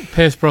last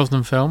Pierce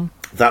Brosnan film.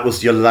 That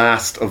was your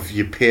last of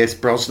your Pierce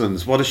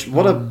Brosnans. What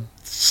a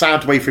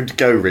sad way for him to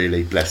go,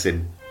 really. Bless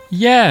him.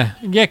 Yeah,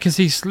 because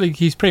he's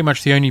pretty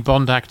much the only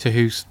Bond actor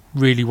who's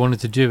really wanted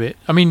to do it.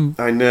 I mean,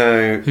 I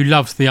know. Who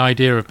loves the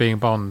idea of being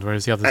Bond,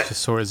 whereas the others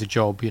just saw it as a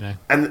job,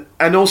 And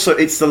also,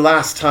 it's the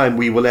last time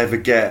we will ever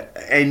get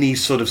any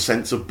sort of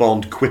sense of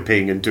Bond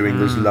quipping and doing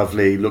those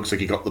lovely, looks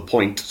like he got the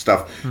point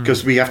stuff,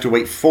 because we have to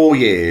wait 4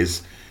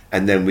 years,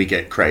 and then we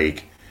get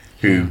Craig,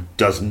 who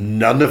does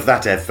none of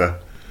that ever,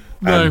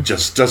 and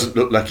just doesn't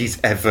look like he's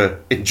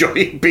ever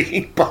enjoying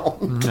being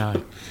Bond.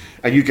 No.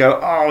 And you go,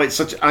 oh, it's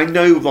such... I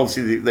know,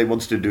 obviously, they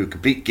wanted to do a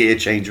complete gear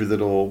change with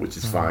it all, which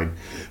is fine.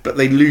 But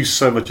they lose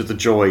so much of the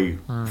joy,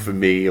 for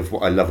me, of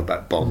what I love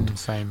about Bond,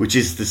 which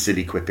is the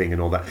silly quipping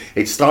and all that.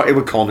 It started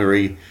with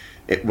Connery,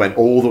 it went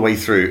all the way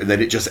through, and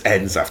then it just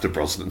ends after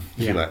Brosnan.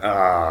 Yeah. You're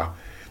like,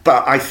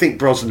 But I think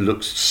Brosnan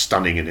looks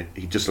stunning in it.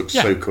 He just looks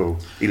so cool.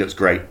 He looks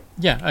great.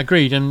 Yeah,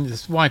 agreed. And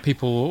it's why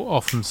people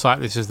often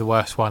cite this as the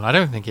worst one. I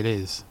don't think it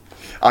is.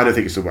 I don't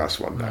think it's the worst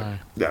one,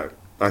 no.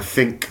 I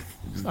think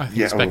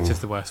Spectre's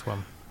the worst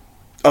one.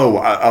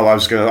 I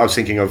was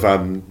thinking of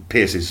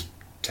Pierce's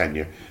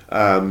tenure.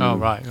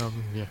 Right.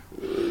 Yeah.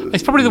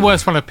 It's probably the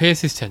worst one of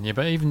Pierce's tenure,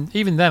 but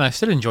even then, I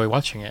still enjoy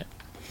watching it.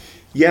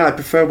 Yeah, I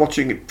prefer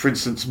watching it, for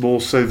instance,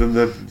 more so than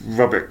the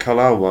Robert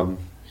Carlyle one.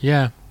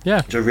 Yeah.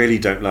 Which I really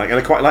don't like, and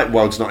I quite like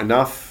World's Not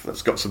Enough.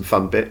 That's got some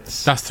fun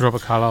bits. That's the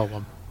Robert Carlyle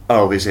one.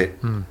 Oh, is it?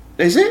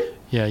 Is it?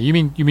 Yeah, you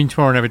mean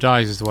Tomorrow Never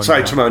Dies is the one.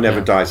 Sorry, Tomorrow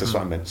Never Dies. That's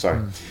what I meant. Sorry.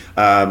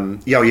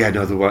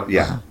 The one.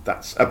 Yeah,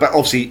 that's. But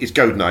obviously, it's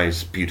Goldeneye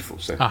is beautiful.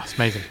 So. It's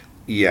amazing.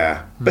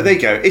 Yeah, but there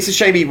you go. It's a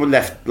shame he was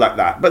left like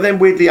that. But then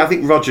weirdly, I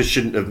think Roger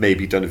shouldn't have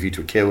maybe done A View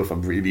to a Kill. If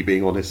I'm really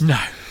being honest. No.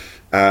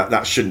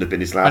 That shouldn't have been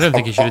his last. I don't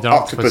think he should have done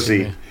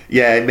Octopussy.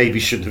 Yeah, maybe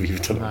shouldn't have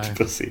even done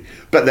Octopussy.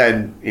 But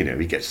then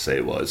he gets to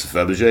say, "Well, it's a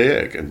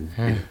Fabergé egg," and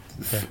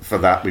for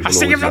that we will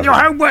always. You've done your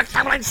homework.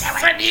 Send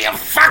your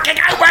fucking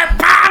homework,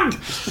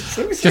 Bond.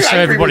 Just so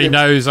everybody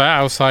knows,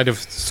 outside of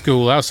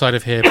school, outside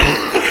of here,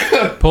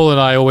 Paul and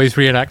I always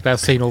reenact that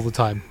scene all the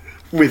time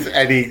with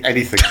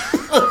anything.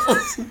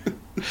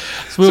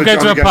 So we'll go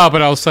to a pub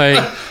and I'll say,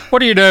 "What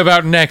do you know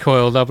about neck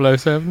oil,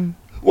 007?"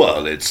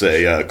 Well, it's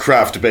a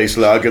craft-based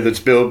lager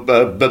that's built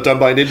but done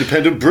by an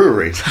independent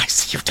brewery. I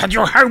see you've done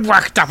your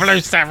homework,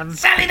 007.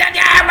 Sally, done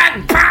your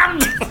homework,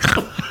 Bond.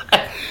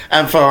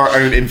 And for our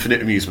own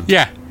infinite amusement.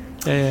 Yeah.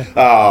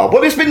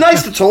 Well, it's been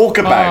nice to talk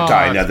about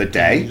Die Another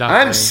Day. Lovely. I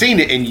haven't seen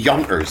it in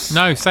yonkers.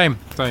 No, same.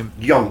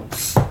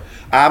 Yonks.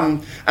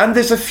 And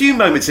there's a few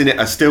moments in it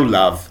I still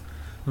love,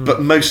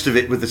 but most of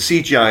it with the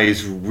CGI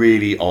is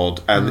really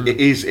odd, and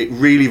it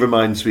really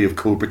reminds me of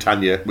Cool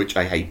Britannia, which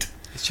I hate.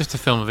 It's just a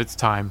film of its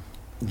time.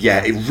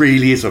 Yeah, it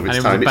really is of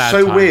its time. It's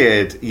so time.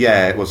 Weird.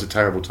 Yeah, it was a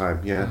terrible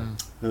time. Yeah.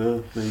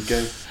 There you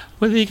go.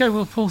 Well, there you go.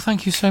 Well, Paul,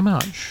 thank you so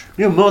much.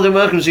 You're more than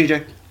welcome,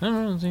 CJ.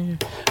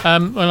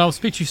 Well, I'll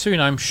speak to you soon,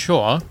 I'm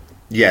sure.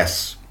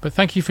 Yes. But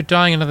thank you for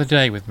dying another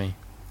day with me.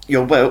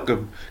 You're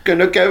welcome.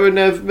 Gonna go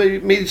and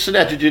meet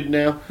Synetogen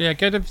now. Yeah,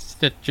 go to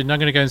Synetogen. I'm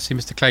going to go and see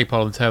Mr.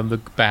 Claypole and tell him the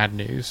bad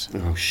news.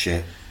 Oh,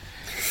 shit.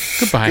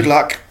 Goodbye. Good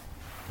luck.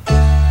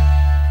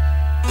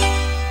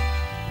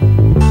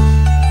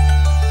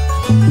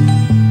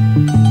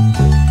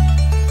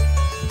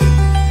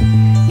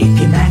 If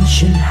your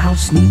mansion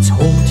house needs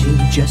haunting,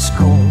 just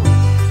call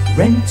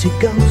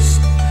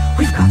Rent-A-Ghost.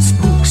 We've got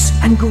spooks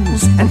and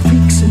ghouls and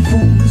freaks and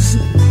fools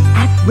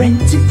at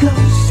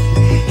Rent-A-Ghost.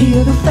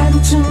 Hear the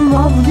Phantom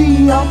of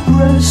the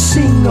Opera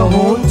sing a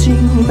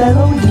haunting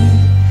melody.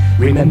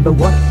 Remember,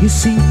 what you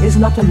see is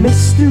not a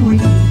mystery,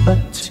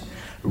 but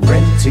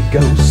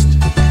Rent-A-Ghost.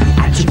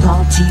 At your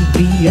party,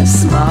 be a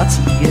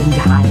smarty and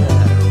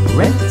hire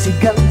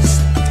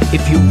Rent-A-Ghost.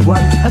 If you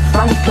want a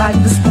fright,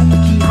 climb the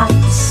spooky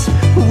heights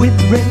with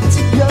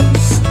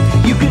Rent-A-Ghost.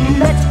 You can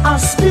let our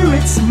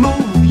spirits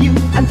move you,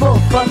 and for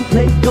fun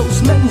play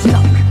Ghostman's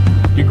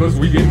Knock. Because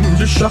we aim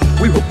to shock,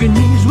 we hope your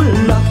knees will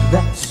lock.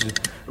 That's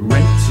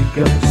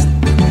Rent-A-Ghost.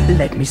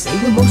 Let me say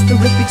the most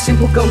horrific,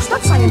 simple ghost,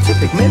 not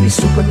scientific, merely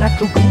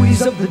supernatural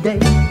gooeys of the day.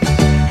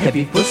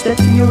 Heavy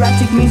footsteps in your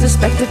attic means a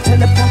spectre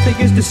telepathic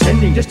is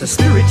descending just to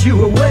spirit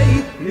you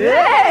away.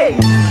 Hey!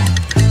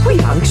 We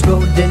are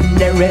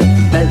extraordinary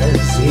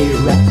fellas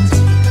here at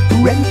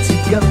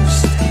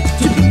Rent-A-Ghost.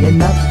 To be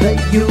another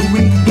you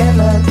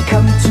regular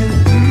come to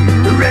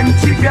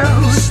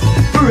Rent-A-Ghost.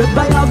 For a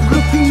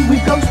biography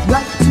with ghost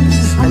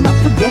writers I'm not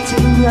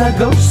forgetting a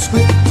ghost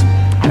script,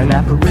 an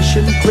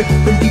apparition crypt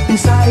from deep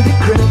inside a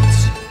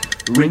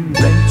crypt. Ring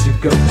rent a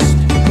ghost,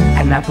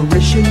 an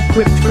apparition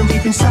crypt from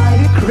deep inside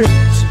a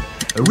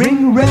crypt.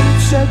 Ring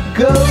rent a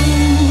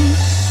ghost.